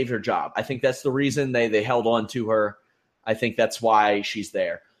think, saved her job. I think that's the reason they held on to her. I think that's why she's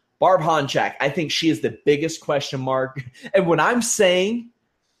there. Barb Honchak, I think she is the biggest question mark. And when I'm saying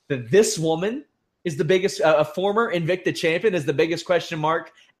that this woman is the biggest, a former Invicta champion is the biggest question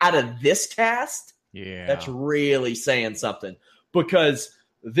mark out of this cast, that's really saying something. Because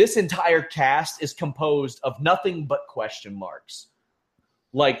this entire cast is composed of nothing but question marks.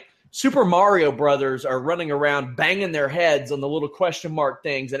 Like, Super Mario Brothers are running around banging their heads on the little question mark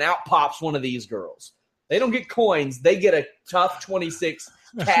things, and out pops one of these girls. They don't get coins. They get a Tough 26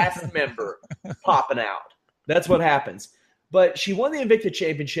 cast member popping out. That's what happens. But she won the Invicta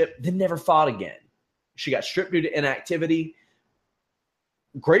Championship, then never fought again. She got stripped due to inactivity.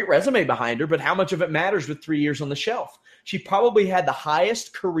 Great resume behind her, but how much of it matters with 3 years on the shelf? She probably had the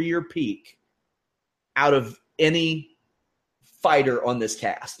highest career peak out of any fighter on this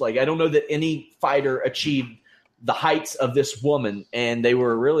cast. I don't know that any fighter achieved the heights of this woman, and they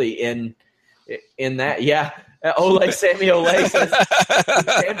were really in that. Yeah, Sammy Olay says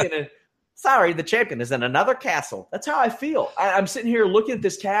the champion is in another castle. That's how I feel. I'm sitting here looking at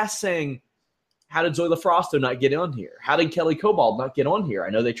this cast saying, how did Zoila Frosto not get on here? How did Kelly Cobald not get on here? I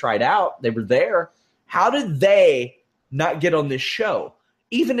know they tried out. They were there. How did they not get on this show?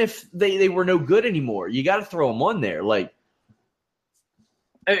 Even if they were no good anymore, you got to throw them on there.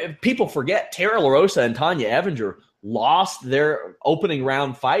 People forget Tara LaRosa and Tanya Evinger lost their opening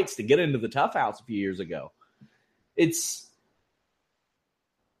round fights to get into the Tough House a few years ago.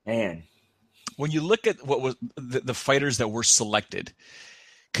 Man. When you look at what was the fighters that were selected,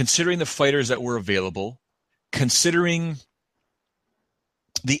 considering the fighters that were available, considering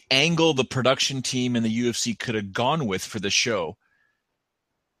the angle the production team and the UFC could have gone with for the show,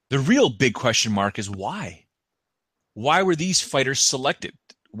 the real big question mark is why? Why were these fighters selected?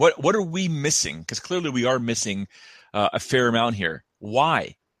 What are we missing? Because clearly we are missing a fair amount here.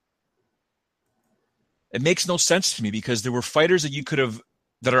 Why? It makes no sense to me, because there were fighters that you could have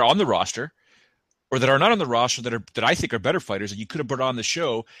that are on the roster or that are not on the roster that I think are better fighters that you could have brought on the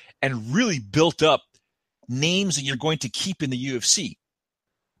show and really built up names that you're going to keep in the UFC.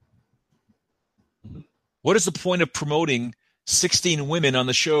 What is the point of promoting 16 women on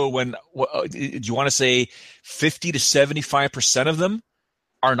the show when, do you want to say 50 to 75% of them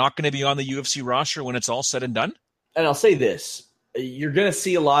are not going to be on the UFC roster when it's all said and done? And I'll say this. You're going to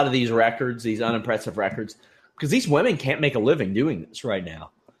see a lot of these records, these unimpressive records, because these women can't make a living doing this right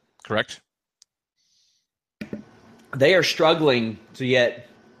now. Correct. They are struggling to get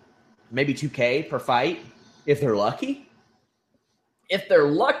maybe $2,000 per fight if they're lucky. If they're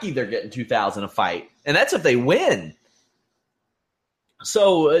lucky, they're getting $2,000 a fight, and that's if they win.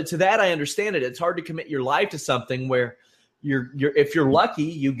 So to that, I understand it. It's hard to commit your life to something where you're if you're lucky,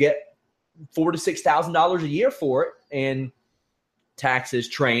 you get $4,000 to $6,000 a year for it, and taxes,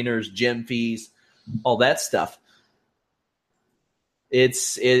 trainers, gym fees, all that stuff.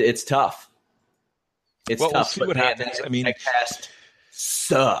 It's tough. It's tough. We'll see what happens. I mean, cast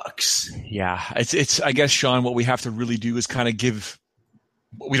sucks. Yeah, it's. I guess, Sean, what we have to really do is kind of give.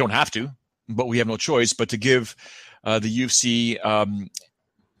 We don't have to, but we have no choice but to give the UFC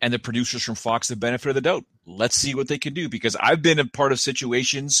and the producers from Fox the benefit of the doubt. Let's see what they can do, because I've been a part of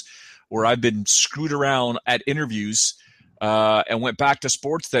situations where I've been screwed around at interviews and went back to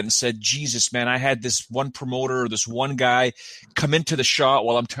Sportsnet and said, Jesus, man, I had this one promoter or this one guy come into the shot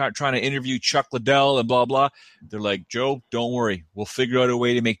while I'm trying to interview Chuck Liddell and blah, blah. They're like, Joe, don't worry. We'll figure out a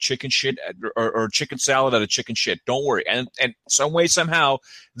way to make chicken shit or chicken salad out of chicken shit. Don't worry. And some way, somehow,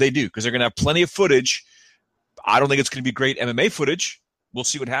 they do, because they're going to have plenty of footage. I don't think it's going to be great MMA footage. We'll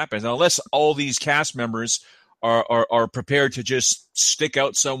see what happens. Now, unless all these cast members are prepared to just stick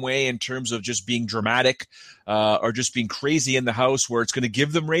out some way in terms of just being dramatic or just being crazy in the house where it's going to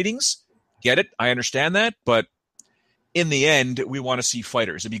give them ratings. Get it? I understand that. But in the end, we want to see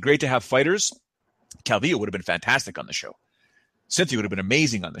fighters. It'd be great to have fighters. Calvillo would have been fantastic on the show. Cynthia would have been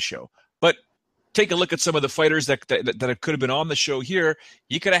amazing on the show. But take a look at some of the fighters that could have been on the show here.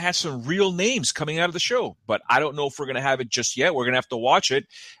 You could have had some real names coming out of the show, but I don't know if we're going to have it just yet. We're going to have to watch it.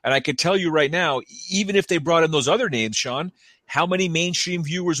 And I can tell you right now, even if they brought in those other names, Sean, how many mainstream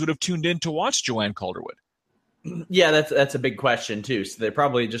viewers would have tuned in to watch Joanne Calderwood? Yeah, that's a big question too. So they're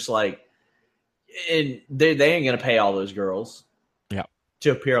probably just like, and they ain't going to pay all those girls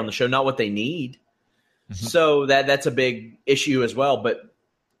to appear on the show, not what they need. Mm-hmm. So that's a big issue as well. But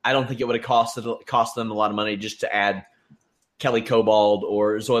I don't think it would have cost them a lot of money just to add Kelly Cobald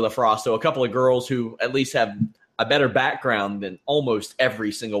or Zoila Frosto, a couple of girls who at least have a better background than almost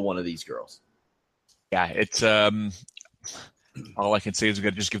every single one of these girls. Yeah, it's all I can say is we've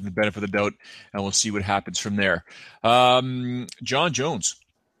got to just give them the benefit of the doubt, and we'll see what happens from there. John Jones.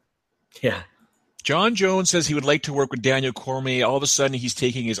 Yeah. John Jones says he would like to work with Daniel Cormier. All of a sudden, he's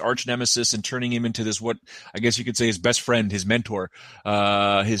taking his arch nemesis and turning him into this, what I guess you could say, his best friend, his mentor,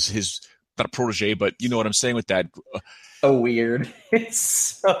 his not a protege, but you know what I'm saying with that. So weird. It's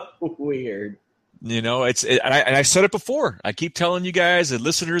so weird. You know, and I said it before. I keep telling you guys and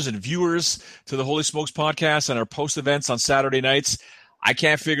listeners and viewers to the Holy Smokes podcast and our post events on Saturday nights, I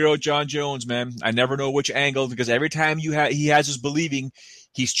can't figure out John Jones, man. I never know which angle, because every time he has us believing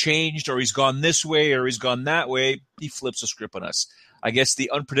he's changed or he's gone this way or he's gone that way, he flips the script on us. I guess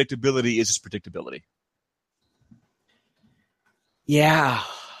the unpredictability is his predictability. Yeah.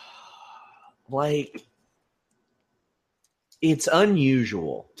 Like, it's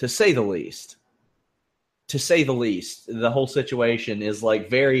unusual, to say the least. To say the least. The whole situation is like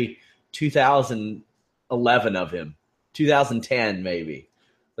very 2011 of him. 2010 maybe.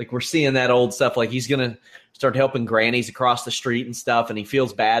 Like, we're seeing that old stuff. Like, he's going to start helping grannies across the street and stuff, and he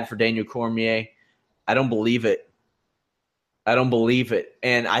feels bad for Daniel Cormier. I don't believe it.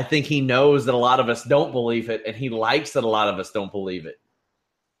 And I think he knows that a lot of us don't believe it, and he likes that a lot of us don't believe it.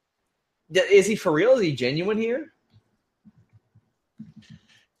 Is he for real? Is he genuine here?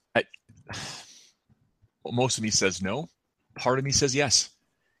 Most of me says no. Part of me says yes,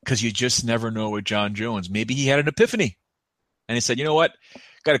 because you just never know with John Jones. Maybe he had an epiphany, and he said, you know what?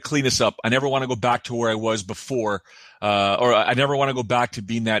 Got to clean this up. I never want to go back to where I was before, or I never want to go back to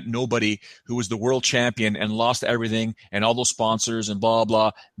being that nobody who was the world champion and lost everything and all those sponsors and blah,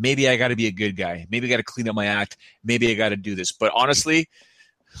 blah. Maybe I got to be a good guy. Maybe I got to clean up my act. Maybe I got to do this. But honestly,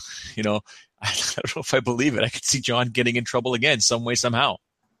 you know, I don't know if I believe it. I could see John getting in trouble again some way, somehow.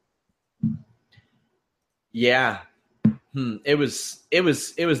 Yeah. It was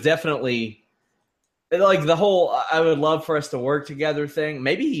definitely like the whole I would love for us to work together thing.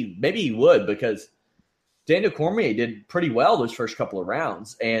 Maybe he would, because Daniel Cormier did pretty well those first couple of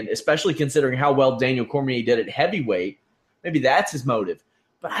rounds, and especially considering how well Daniel Cormier did at heavyweight, maybe that's his motive.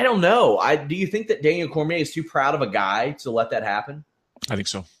 But I don't know. Do you think that Daniel Cormier is too proud of a guy to let that happen? I think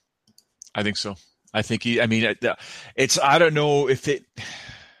so. I think I don't know if it,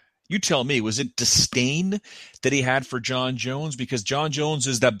 You tell me, was it disdain that he had for Jon Jones? Because Jon Jones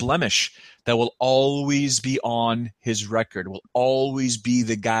is that blemish that will always be on his record, will always be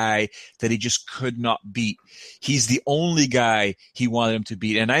the guy that he just could not beat. He's the only guy he wanted him to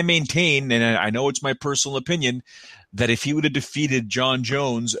beat. And I maintain, and I know it's my personal opinion, that if he would have defeated Jon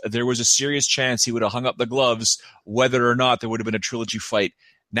Jones, there was a serious chance he would have hung up the gloves, whether or not there would have been a trilogy fight.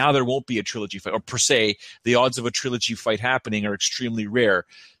 Now there won't be a trilogy fight, or per se, the odds of a trilogy fight happening are extremely rare.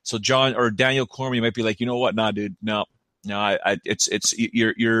 So John or Daniel Cormier might be like, you know what? Nah, dude, no, it's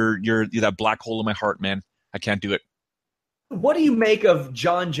you're that black hole in my heart, man. I can't do it. What do you make of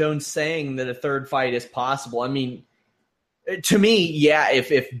Jon Jones saying that a third fight is possible? I mean, to me, yeah,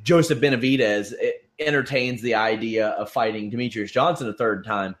 if Joseph Benavidez entertains the idea of fighting Demetrius Johnson a third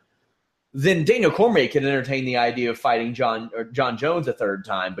time, then Daniel Cormier can entertain the idea of fighting Jon Jones a third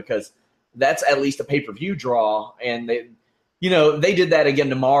time, because that's at least a pay-per-view draw. And they did that again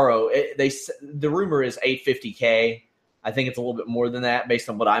tomorrow. The rumor is $850K. I think it's a little bit more than that based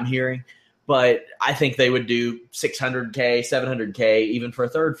on what I'm hearing, but I think they would do $600K, $700K even for a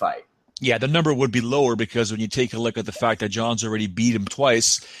third fight. Yeah, the number would be lower because when you take a look at the fact that John's already beat him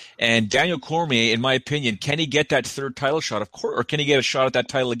twice, and Daniel Cormier, in my opinion, can he get that third title shot? Of course, or can he get a shot at that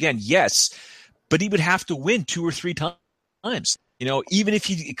title again? Yes, but he would have to win 2 or 3 times. Even if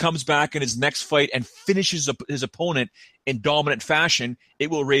he comes back in his next fight and finishes his opponent in dominant fashion,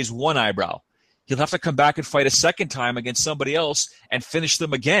 it will raise one eyebrow. He'll have to come back and fight a second time against somebody else and finish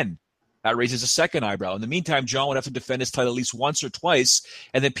them again. That raises a second eyebrow. In the meantime, Jon would have to defend his title at least once or twice,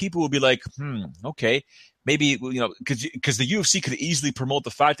 and then people will be like, okay, maybe, because the UFC could easily promote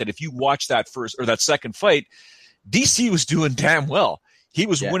the fact that if you watch that first or that second fight, DC was doing damn well. He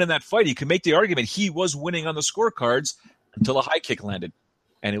was winning that fight. You can make the argument he was winning on the scorecards until a high kick landed,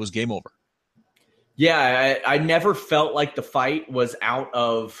 and it was game over. Yeah, I never felt like the fight was out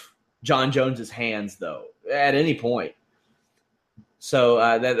of Jon Jones's hands, though, at any point. So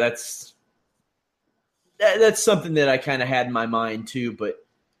that's something that I kind of had in my mind too. But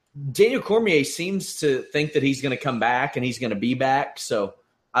Daniel Cormier seems to think that he's going to come back and he's going to be back. So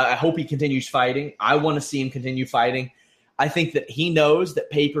I hope he continues fighting. I want to see him continue fighting. I think that he knows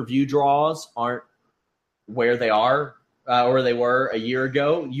that pay-per-view draws aren't where they are or they were a year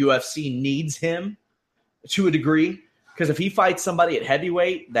ago. UFC needs him to a degree, because if he fights somebody at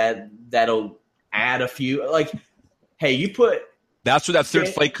heavyweight, that'll add a few. Like, hey, you put. That's where that third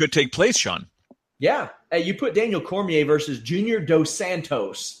fight could take place, Sean. Yeah. You put Daniel Cormier versus Junior Dos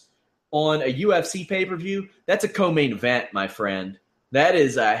Santos on a UFC pay-per-view, that's a co-main event, my friend. That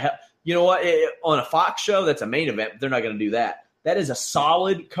is you know what? On a Fox show, that's a main event, but they're not going to do that. That is a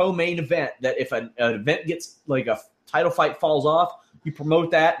solid co-main event that if an event gets, like a title fight falls off, you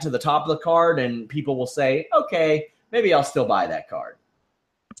promote that to the top of the card and people will say, okay, maybe I'll still buy that card.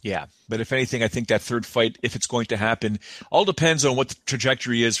 Yeah, but if anything, I think that third fight, if it's going to happen, all depends on what the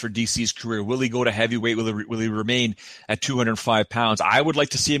trajectory is for DC's career. Will he go to heavyweight? Will he remain at 205 pounds? I would like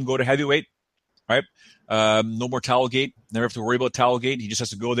to see him go to heavyweight, right? No more Towelgate. Never have to worry about Towelgate. He just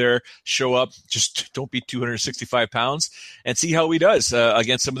has to go there, show up, just don't be 265 pounds, and see how he does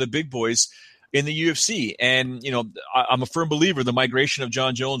against some of the big boys in the UFC. And, I'm a firm believer the migration of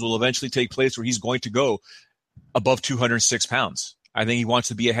Jon Jones will eventually take place where he's going to go above 206 pounds. I think he wants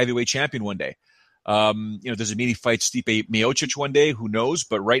to be a heavyweight champion one day. Does it mean he fights Stipe Miocic one day? Who knows?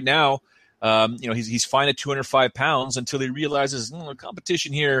 But right now, he's fine at 205 pounds until he realizes the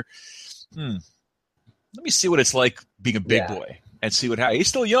competition here. Let me see what it's like being a big boy and see what happens. He's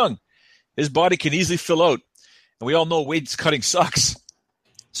still young. His body can easily fill out. And we all know weight cutting sucks.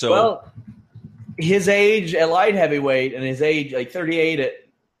 So, well, his age at light heavyweight and his age, like 38 at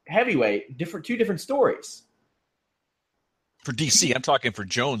heavyweight, two different stories. For DC, I'm talking for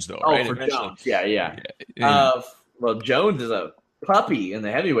Jones, though. Oh, right? for Jones. Yeah. Well, Jones is a puppy in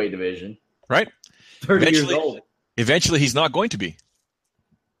the heavyweight division. Right. 30 years old. Eventually, he's not going to be.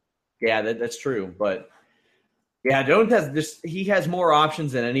 Yeah, that's true. But, yeah, Jones has more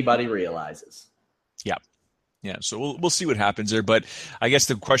options than anybody realizes. Yeah, so we'll see what happens there. But I guess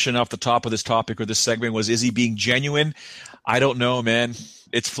the question off the top of this topic or this segment was, is he being genuine? I don't know, man.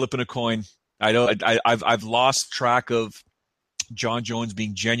 It's flipping a coin. I've lost track of Jon Jones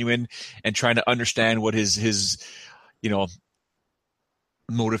being genuine and trying to understand what his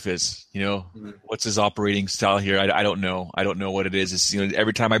motive is. What's his operating style here? I don't know. I don't know what it is. It's,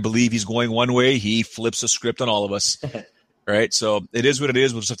 every time I believe he's going one way, he flips a script on all of us. Right. So it is what it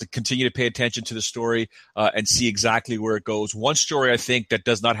is. We'll just have to continue to pay attention to the story and see exactly where it goes. One story I think that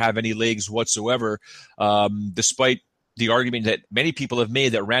does not have any legs whatsoever, despite the argument that many people have made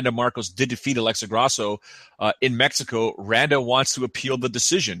that Randa Marcos did defeat Alexa Grasso in Mexico. Randa wants to appeal the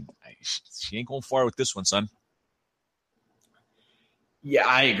decision. she ain't going far with this one, son. Yeah,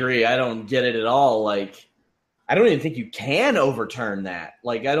 I agree. I don't get it at all. Like, I don't even think you can overturn that.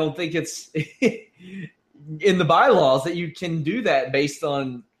 Like, I don't think it's in the bylaws that you can do that based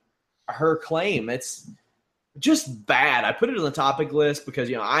on her claim. It's just bad. I put it on the topic list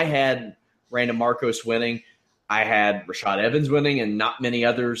because, I had Randa Markos winning. I had Rashad Evans winning, and not many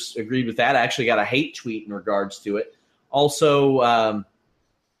others agreed with that. I actually got a hate tweet in regards to it. Also,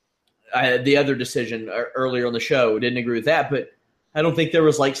 the other decision earlier on the show, didn't agree with that, but I don't think there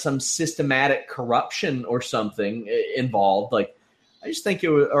was like some systematic corruption or something involved. Like, I just think it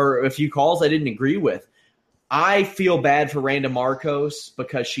was, or a few calls I didn't agree with. I feel bad for Randa Markos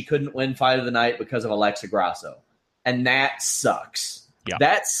because she couldn't win Fight of the Night because of Alexa Grasso. And that sucks. Yeah.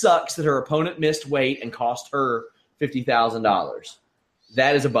 That sucks that her opponent missed weight and cost her $50,000.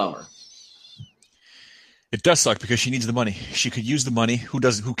 That is a bummer. It does suck because she needs the money. She could use the money. Who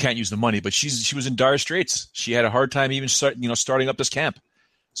can't use the money? But she was in dire straits. She had a hard time even starting up this camp.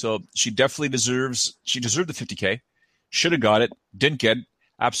 So she definitely deserved the $50K. Should have got it. Didn't get it.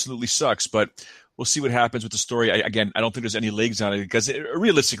 Absolutely sucks. But we'll see what happens with the story. I don't think there's any legs on it because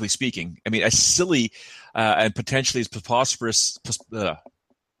realistically speaking, I mean, as silly and potentially as preposterous,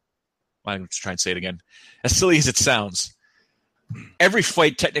 I'm just trying to say it again, as silly as it sounds, every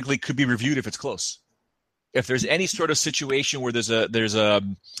fight technically could be reviewed if it's close. If there's any sort of situation where there's a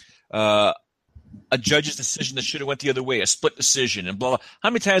judge's decision that should have went the other way, a split decision, and blah, blah. How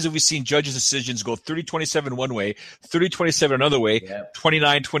many times have we seen judges' decisions go 30-27 one way, 30-27 another way,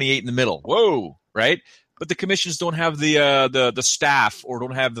 29-28 in the middle? Whoa, right? But the commissions don't have the staff or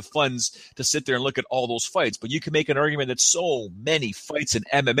don't have the funds to sit there and look at all those fights. But you can make an argument that so many fights in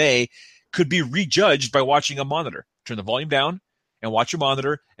MMA could be rejudged by watching a monitor. Turn the volume down and watch your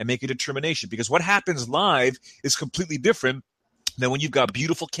monitor and make a determination. Because what happens live is completely different than when you've got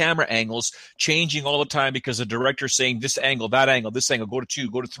beautiful camera angles changing all the time because the director's saying this angle, that angle, this angle, go to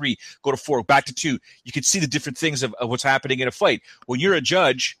 2, go to 3, go to 4, back to 2. You can see the different things of what's happening in a fight. When you're a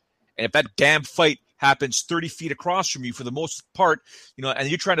judge, and if that damn fight happens 30 feet across from you for the most part, and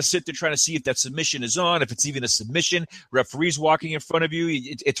you're trying to sit there trying to see if that submission is on, if it's even a submission, referee's walking in front of you,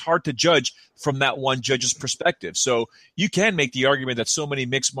 it's hard to judge from that one judge's perspective. So you can make the argument that so many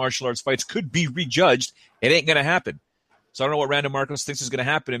mixed martial arts fights could be rejudged. It ain't going to happen. So I don't know what Randa Markos thinks is going to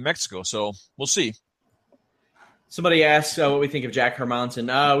happen in Mexico. So we'll see. Somebody asked what we think of Jack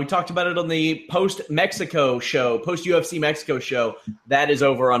Hermanson. We talked about it on the post-Mexico show, post-UFC Mexico show. That is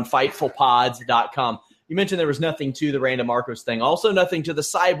over on FightfulPods.com. You mentioned there was nothing to the Randa Markos thing. Also nothing to the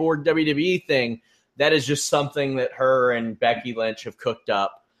Cyborg WWE thing. That is just something that her and Becky Lynch have cooked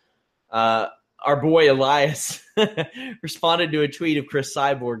up. Our boy Elias responded to a tweet of Chris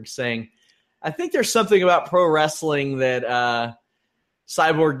Cyborg saying, I think there's something about pro wrestling that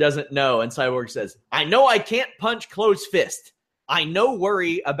Cyborg doesn't know. And Cyborg says, I know I can't punch closed fist. I no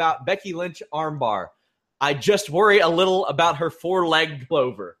worry about Becky Lynch armbar. I just worry a little about her 4-legged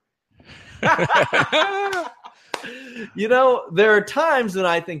clover. There are times when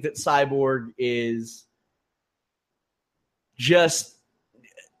I think that Cyborg is just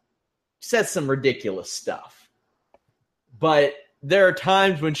says some ridiculous stuff. But there are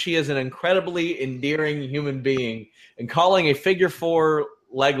times when she is an incredibly endearing human being, and calling a figure 4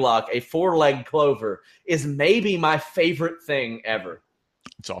 leg lock a 4-leg clover is maybe my favorite thing ever.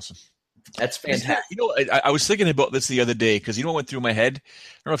 It's awesome. That's fantastic. I was thinking about this the other day because what went through my head?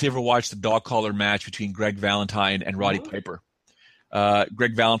 I don't know if you ever watched the dog collar match between Greg Valentine and Roddy Piper.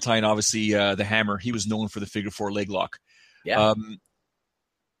 Greg Valentine, obviously the Hammer, he was known for the figure 4 leg lock. Yeah.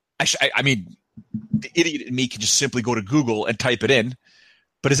 I mean, the idiot in me can just simply go to Google and type it in.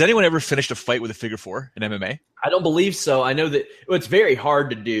 But has anyone ever finished a fight with a figure 4 in MMA? I don't believe so. I know that it's very hard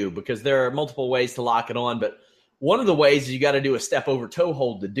to do because there are multiple ways to lock it on. But one of the ways is you got to do a step over toe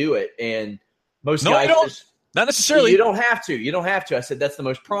hold to do it. And most guys don't. Not necessarily. You don't have to. You don't have to. I said that's the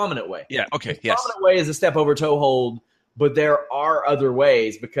most prominent way. Yeah, okay, the prominent way is a step over toe hold. But there are other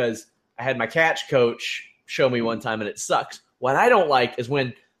ways because I had my catch coach show me one time and it sucks. What I don't like is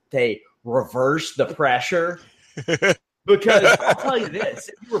when they reverse the pressure. Because I'll tell you this,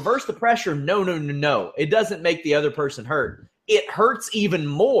 if you reverse the pressure, no. It doesn't make the other person hurt. It hurts even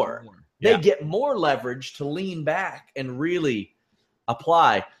more. Yeah. They get more leverage to lean back and really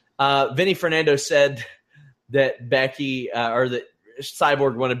apply. Vinny Fernando said that Becky or that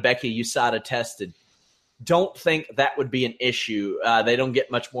Cyborg wanted Becky USADA tested. Don't think that would be an issue. They don't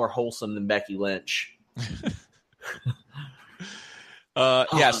get much more wholesome than Becky Lynch. So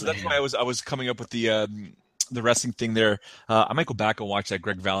that's why I was coming up with the wrestling thing there. I might go back and watch that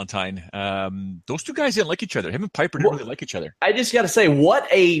Greg Valentine. Those two guys didn't like each other. Him and Piper didn't really like each other. I just got to say, what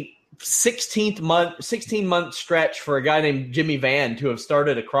a 16 month stretch for a guy named Jimmy Van to have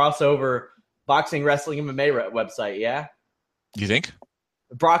started a crossover boxing, wrestling, MMA website. Yeah. You think?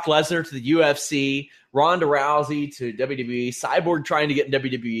 Brock Lesnar to the UFC, Ronda Rousey to WWE, Cyborg trying to get in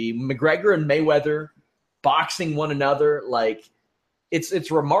WWE, McGregor and Mayweather boxing one another. Like,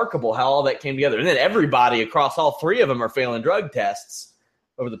 it's remarkable how all that came together. And then everybody across all three of them are failing drug tests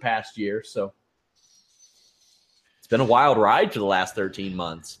over the past year. So it's been a wild ride for the last 13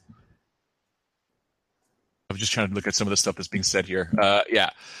 months. I'm just trying to look at some of the stuff that's being said here.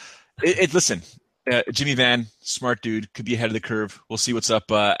 Listen, Jimmy Van, smart dude, could be ahead of the curve. We'll see what's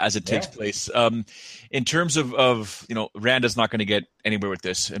up as it takes place. In terms of Randa's not going to get anywhere with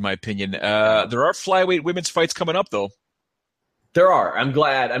this, in my opinion. There are flyweight women's fights coming up, though. There are. I'm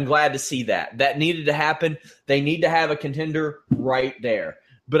glad to see that. That needed to happen. They need to have a contender right there.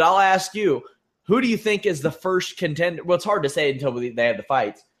 But I'll ask you, who do you think is the first contender? Well, it's hard to say until they have the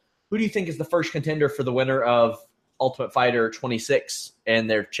fights. Who do you think is the first contender for the winner of Ultimate Fighter 26 and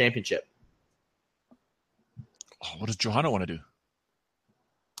their championship? Oh, what does Johanna want to do?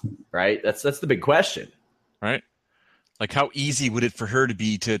 Right? That's the big question. Right? Like, how easy would it for her to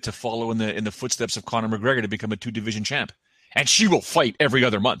be to follow in the footsteps of Conor McGregor to become a 2-division champ? And she will fight every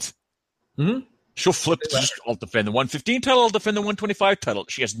other month. Mm-hmm. She'll flip. I'll defend the 115 title. I'll defend the 125 title.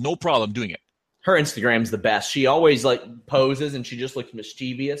 She has no problem doing it. Her Instagram's the best. She always poses and she just looks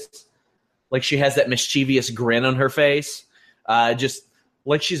mischievous. Like she has that mischievous grin on her face. Just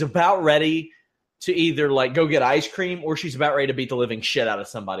like she's about ready to either go get ice cream or she's about ready to beat the living shit out of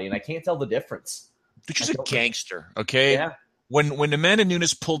somebody. And I can't tell the difference. Dude, she's a gangster, okay? Yeah. When Amanda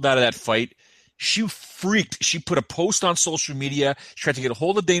Nunes pulled out of that fight, she freaked. She put a post on social media. She tried to get a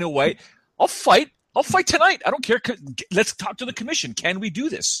hold of Dana White. I'll fight tonight. I don't care. Let's talk to the commission. Can we do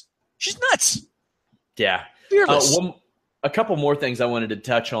this? She's nuts. Yeah. Fearless. A couple more things I wanted to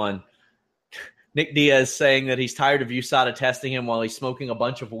touch on. Nick Diaz saying that he's tired of USADA testing him while he's smoking a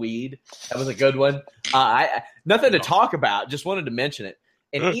bunch of weed. That was a good one. Nothing to talk about. Just wanted to mention it.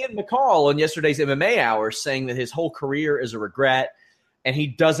 And Ian McCall on yesterday's MMA Hour saying that his whole career is a regret and he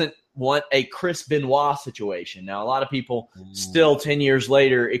doesn't want a Chris Benoit situation. Now, a lot of people still 10 years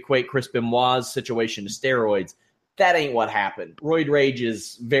later equate Chris Benoit's situation to steroids. That ain't what happened. Roid rage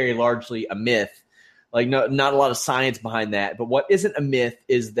is very largely a myth. Not a lot of science behind that. But what isn't a myth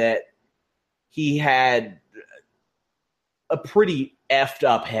is that he had a pretty effed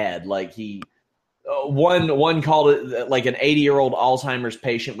up head. One called it like an 80-year-old Alzheimer's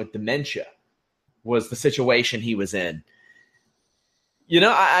patient with dementia was the situation he was in.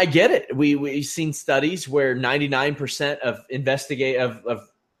 I get it. We've seen studies where 99% of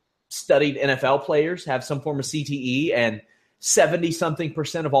studied NFL players have some form of CTE and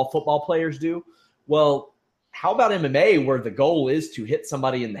 70-something% of all football players do. Well, how about MMA where the goal is to hit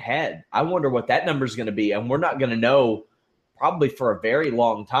somebody in the head? I wonder what that number is going to be, and we're not going to know probably for a very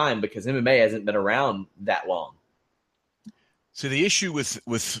long time because MMA hasn't been around that long. So the issue with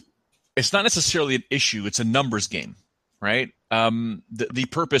it's not necessarily an issue, it's a numbers game, right? The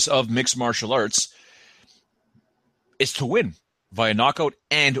purpose of mixed martial arts is to win via knockout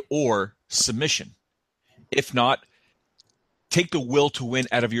and or submission. If not, take the will to win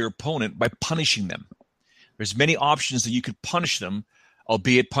out of your opponent by punishing them. There's many options that you could punish them,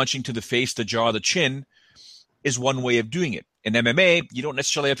 albeit punching to the face, the jaw, the chin is one way of doing it. In MMA, you don't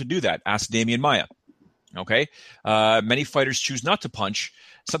necessarily have to do that. Ask Damian Maia. Okay? Many fighters choose not to punch.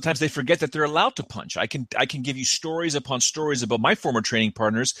 Sometimes they forget that they're allowed to punch. I can give you stories upon stories about my former training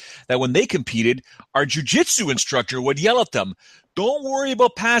partners that when they competed, our jiu-jitsu instructor would yell at them, don't worry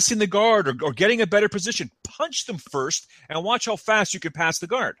about passing the guard or getting a better position. Punch them first and watch how fast you can pass the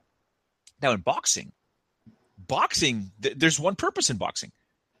guard. Now in boxing, there's one purpose in boxing,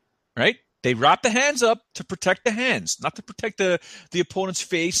 right? They wrap the hands up to protect the hands, not to protect the opponent's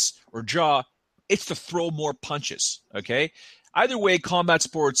face or jaw. It's to throw more punches, okay? Either way, combat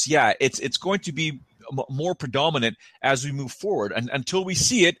sports, it's going to be more predominant as we move forward. And until we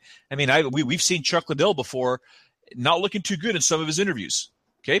see it, we've seen Chuck Liddell before, not looking too good in some of his interviews.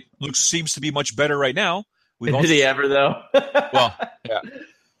 Okay, seems to be much better right now. Did he ever though? Well, yeah.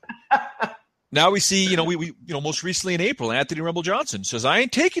 Now we see, we most recently in April, Anthony Rumble Johnson says, "I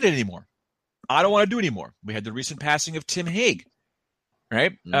ain't taking it anymore. I don't want to do it anymore." We had the recent passing of Tim Hague,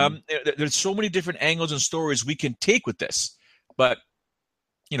 right? There's so many different angles and stories we can take with this. But,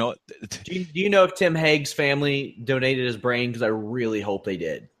 do you know if Tim Hague's family donated his brain? Because I really hope they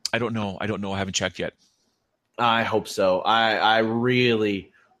did. I don't know. I haven't checked yet. I hope so. I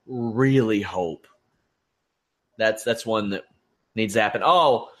really, really hope. That's one that needs to happen.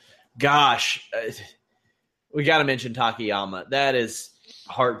 Oh, gosh. We got to mention Takayama. That is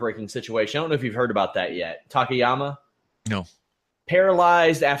heartbreaking situation. I don't know if you've heard about that yet. Takayama? No.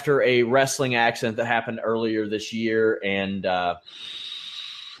 Paralyzed after a wrestling accident that happened earlier this year, and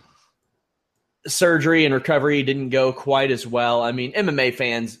surgery and recovery didn't go quite as well. I mean, MMA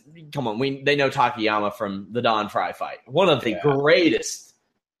fans, come on, they know Takayama from the Don Fry fight. One of the greatest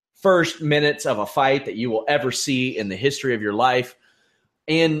first minutes of a fight that you will ever see in the history of your life.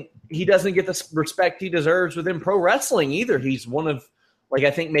 And he doesn't get the respect he deserves within pro wrestling either. He's one of, I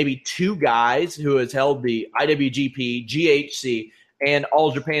think maybe 2 guys who has held the IWGP, GHC, and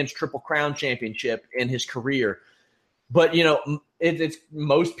All Japan's Triple Crown Championship in his career. But, it's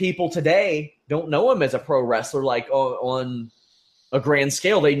most people today don't know him as a pro wrestler on a grand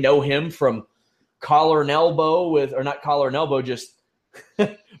scale. They know him from collar and elbow not collar and elbow, just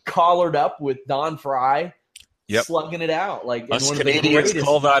collared up with Don Fry, slugging it out. Us Canadians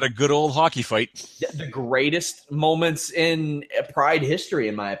call that a good old hockey fight. The greatest moments in Pride history,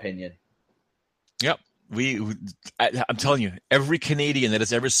 in my opinion. Yep. I'm telling you, every Canadian that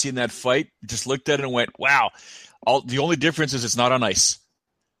has ever seen that fight just looked at it and went, wow. The only difference is it's not on ice,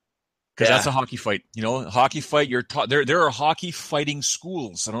 because that's a hockey fight. Hockey fight. There are hockey fighting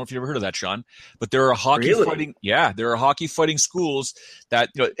schools. I don't know if you ever heard of that, Sean, but there are hockey fighting. Yeah, there are hockey fighting schools that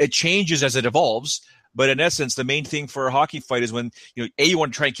it changes as it evolves. But in essence, the main thing for a hockey fight is when, you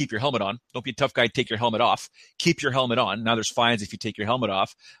want to try and keep your helmet on. Don't be a tough guy, take your helmet off. Keep your helmet on. Now there's fines if you take your helmet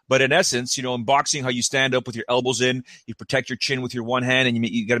off. But in essence, in boxing, how you stand up with your elbows in, you protect your chin with your one hand, and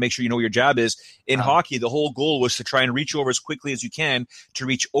you got to make sure you know where your jab is. In hockey, the whole goal was to try and reach over as quickly as you can to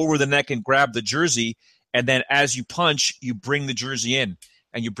reach over the neck and grab the jersey. And then as you punch, you bring the jersey in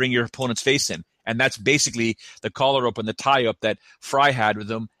and you bring your opponent's face in. And that's basically the collar up and the tie up that Fry had with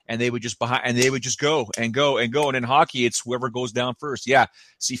them. And they would just go and go and go. And in hockey, it's whoever goes down first. Yeah.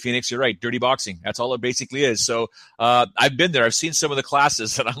 See, Phoenix, you're right. Dirty boxing. That's all it basically is. So I've been there. I've seen some of the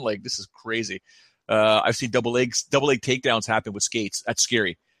classes and I'm like, this is crazy. I've seen double leg takedowns happen with skates. That's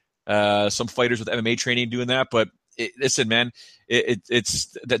scary. Some fighters with MMA training doing that. But listen, man,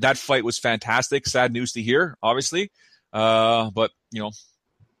 it's that fight was fantastic. Sad news to hear, obviously. But, what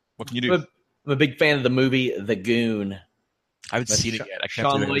can you do? I'm a big fan of the movie The Goon. I haven't seen it yet.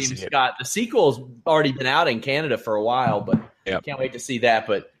 Sean William Scott. The sequel's already been out in Canada for a while, but I can't wait to see that.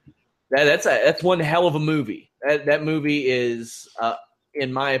 But that's one hell of a movie. That movie is,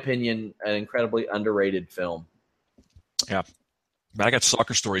 in my opinion, an incredibly underrated film. Yeah. Man, I got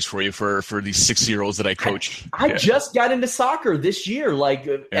soccer stories for you for these 6-year-olds that I coach. I just got into soccer this year.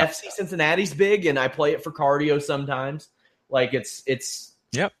 FC Cincinnati's big, and I play it for cardio sometimes. It's.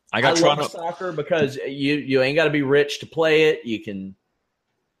 Yep, I love soccer because you ain't got to be rich to play it.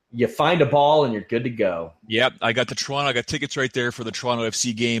 You find a ball and you're good to go. Yep, I got tickets right there for the Toronto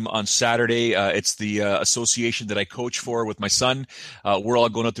FC game on Saturday. It's the association that I coach for with my son. We're all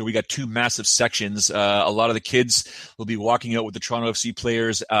going out there. We got 2 massive sections. A lot of the kids will be walking out with the Toronto FC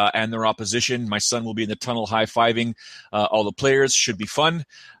players and their opposition. My son will be in the tunnel high-fiving all the players. Should be fun.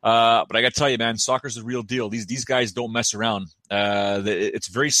 But I got to tell you, man, soccer's the real deal. These guys don't mess around. It's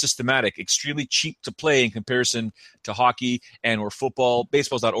very systematic, extremely cheap to play in comparison to hockey or football.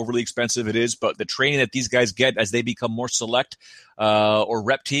 Baseball's not overly expensive, it is, but the training that these guys get as they become more select or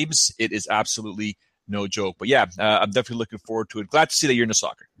rep teams, it is absolutely no joke. But yeah, I'm definitely looking forward to it. Glad to see that you're into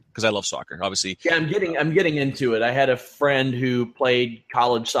soccer because I love soccer, obviously. Yeah, I'm getting into it. I had a friend who played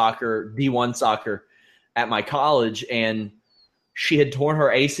college soccer, D1 soccer at my college, and she had torn her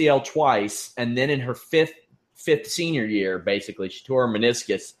ACL twice, and then in her fifth senior year, basically, she tore her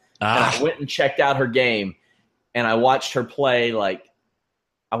meniscus. And I went and checked out her game, and I watched her play like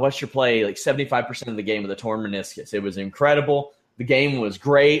 75% of the game with a torn meniscus. It was incredible. The game was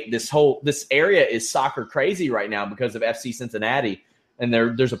great. This area is soccer crazy right now because of FC Cincinnati, and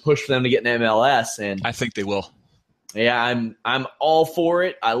there's a push for them to get an MLS. And I think they will. Yeah, I'm all for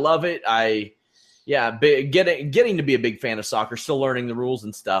it. I love it. Getting to be a big fan of soccer, still learning the rules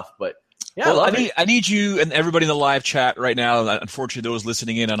and stuff, but. Yeah, well, I need you and everybody in the live chat right now. Unfortunately, those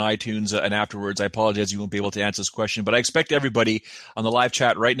listening in on iTunes and afterwards, I apologize you won't be able to answer this question, but I expect everybody on the live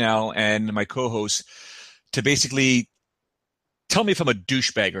chat right now and my co-hosts to basically tell me if I'm a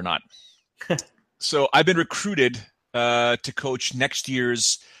douchebag or not. So I've been recruited to coach next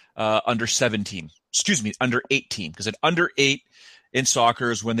year's under 18, because at under 8 in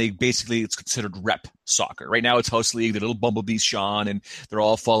soccer is when it's considered rep soccer. Right now it's house league, the little bumblebees, Sean, and they're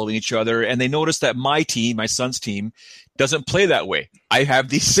all following each other. And they notice that my team, my son's team, doesn't play that way. I have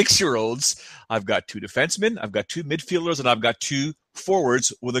these 6-year-olds. I've got 2 defensemen, I've got 2 midfielders, and I've got 2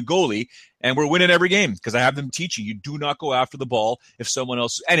 forwards with a goalie. And we're winning every game because I have them teaching you do not go after the ball if someone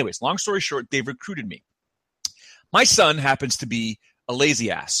else. Anyways, long story short, they've recruited me. My son happens to be a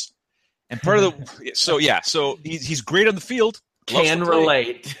lazy ass. And part of the so he's great on the field. Can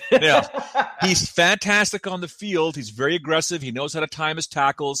relate. Yeah, he's fantastic on the field. He's very aggressive. He knows how to time his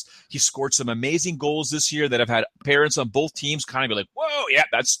tackles. He scored some amazing goals this year that have had parents on both teams kind of be like, "Whoa, yeah,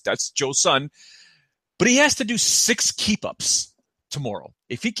 that's Joe's son." But he has to do 6 keep-ups tomorrow.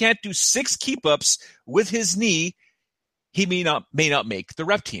 If he can't do 6 keep-ups with his knee, he may not make the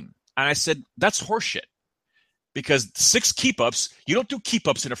rep team. And I said, that's horseshit. Because 6 keep-ups, you don't do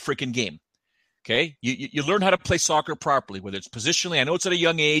keep-ups in a freaking game. Okay? You learn how to play soccer properly, whether it's positionally. I know it's at a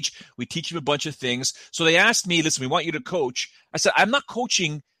young age. We teach him a bunch of things. So they asked me, listen, we want you to coach. I said, I'm not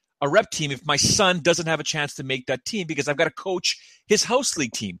coaching a rep team if my son doesn't have a chance to make that team because I've got to coach his house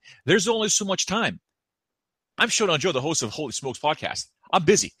league team. There's only so much time. I'm Showdown Joe, the host of Holy Smokes podcast. I'm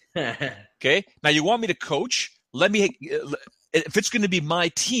busy. Okay? Now, you want me to coach? If it's going to be my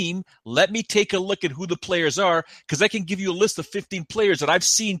team, let me take a look at who the players are because I can give you a list of 15 players that I've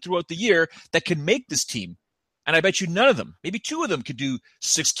seen throughout the year that can make this team. And I bet you none of them, maybe 2 of them could do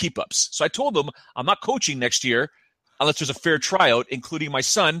 6 keep-ups. So I told them I'm not coaching next year unless there's a fair tryout, including my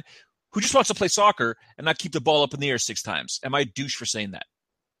son, who just wants to play soccer and not keep the ball up in the air 6 times. Am I a douche for saying that?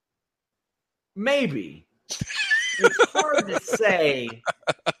 Maybe. It's hard to say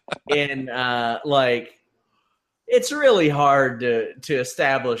it's really hard to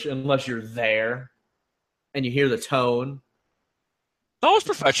establish unless you're there and you hear the tone. Oh, it's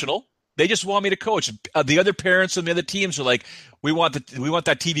professional. They just want me to coach. The other parents and the other teams are like, we want that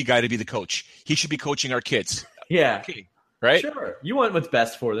TV guy to be the coach. He should be coaching our kids. Yeah. Okay. Right? Sure. You want what's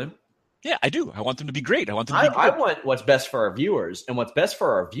best for them. Yeah, I do. I want them to be great. I want what's best for our viewers, and what's best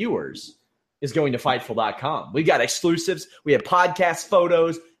for our viewers is going to Fightful.com. We've got exclusives. We have podcast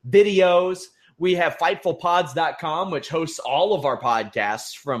photos, videos. We have FightfulPods.com, which hosts all of our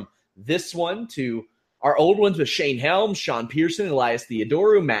podcasts from this one to our old ones with Shane Helms, Sean Pearson, Elias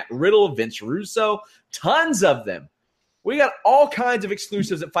Theodoru, Matt Riddle, Vince Russo, tons of them. We got all kinds of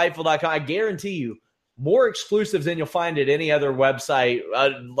exclusives at Fightful.com. I guarantee you more exclusives than you'll find at any other website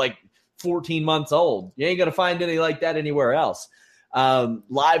like 14 months old. You ain't going to find any like that anywhere else.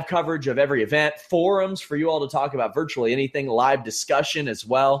 Live coverage of every event, forums for you all to talk about virtually anything, live discussion as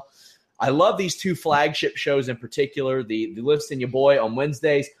well. I love these 2 flagship shows in particular, the Lifts and Your Boy on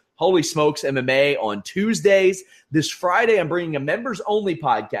Wednesdays, Holy Smokes MMA on Tuesdays. This Friday, I'm bringing a members-only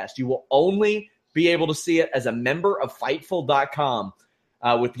podcast. You will only be able to see it as a member of Fightful.com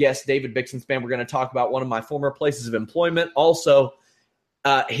with guest David Bixenspan. We're going to talk about one of my former places of employment. Also,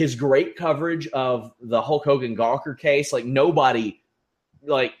 his great coverage of the Hulk Hogan Gawker case. Like, nobody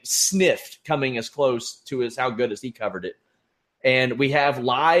sniffed coming as close to how good as he covered it. And we have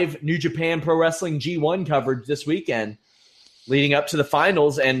live New Japan Pro Wrestling G1 coverage this weekend leading up to the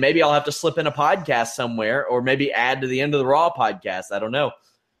finals. And maybe I'll have to slip in a podcast somewhere or maybe add to the End of the Raw podcast. I don't know.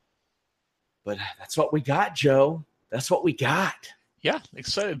 But that's what we got, Joe. That's what we got. Yeah,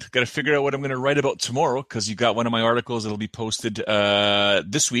 excited. Got to figure out what I'm going to write about tomorrow because you got one of my articles that'll be posted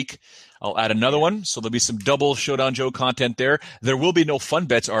this week. I'll add another one, so there'll be some double Showdown Joe content there. There will be no Fun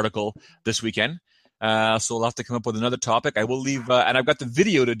Bets article this weekend, so we'll have to come up with another topic. I will leave, and I've got the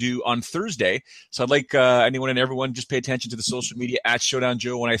video to do on Thursday, so I'd like anyone and everyone just pay attention to the social media at Showdown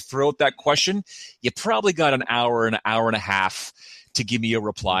Joe. When I throw out that question, you probably got an hour and a half to give me a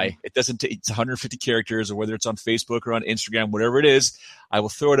reply. It doesn't take, it's 150 characters, or whether it's on Facebook or on Instagram, whatever it is, I will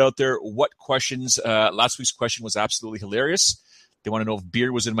throw it out there. What questions? Last week's question was absolutely hilarious. They want to know if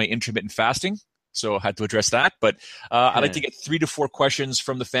beer was in my intermittent fasting, so I had to address that. But I'd like to get 3 to 4 questions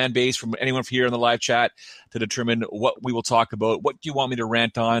from the fan base, from anyone here in the live chat, to determine what we will talk about. What do you want me to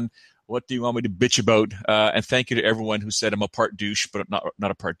rant on? What do you want me to bitch about? And thank you to everyone who said I'm a part douche, but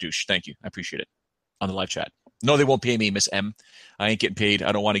not a part douche. Thank you. I appreciate it on the live chat. No, they won't pay me, Miss M. I ain't getting paid.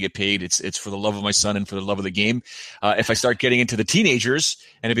 I don't want to get paid. It's for the love of my son and for the love of the game. If I start getting into the teenagers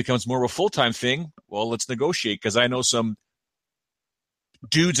and it becomes more of a full-time thing, well, let's negotiate, because I know some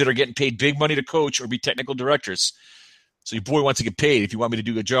dudes that are getting paid big money to coach or be technical directors. So your boy wants to get paid if you want me to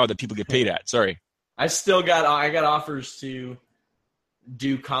do a job that people get paid at. Sorry. I got offers to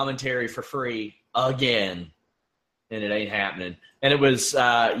do commentary for free again, and it ain't happening. And it was,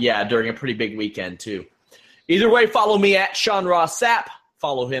 during a pretty big weekend too. Either way, follow me at Sean Ross Sapp.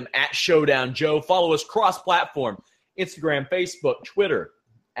 Follow him at Showdown Joe. Follow us cross-platform, Instagram, Facebook, Twitter,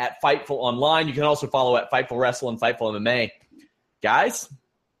 at Fightful Online. You can also follow at Fightful Wrestle and Fightful MMA. Guys,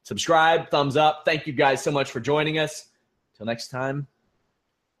 subscribe, thumbs up. Thank you guys so much for joining us. Till next time,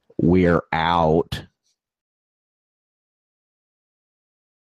 we're out.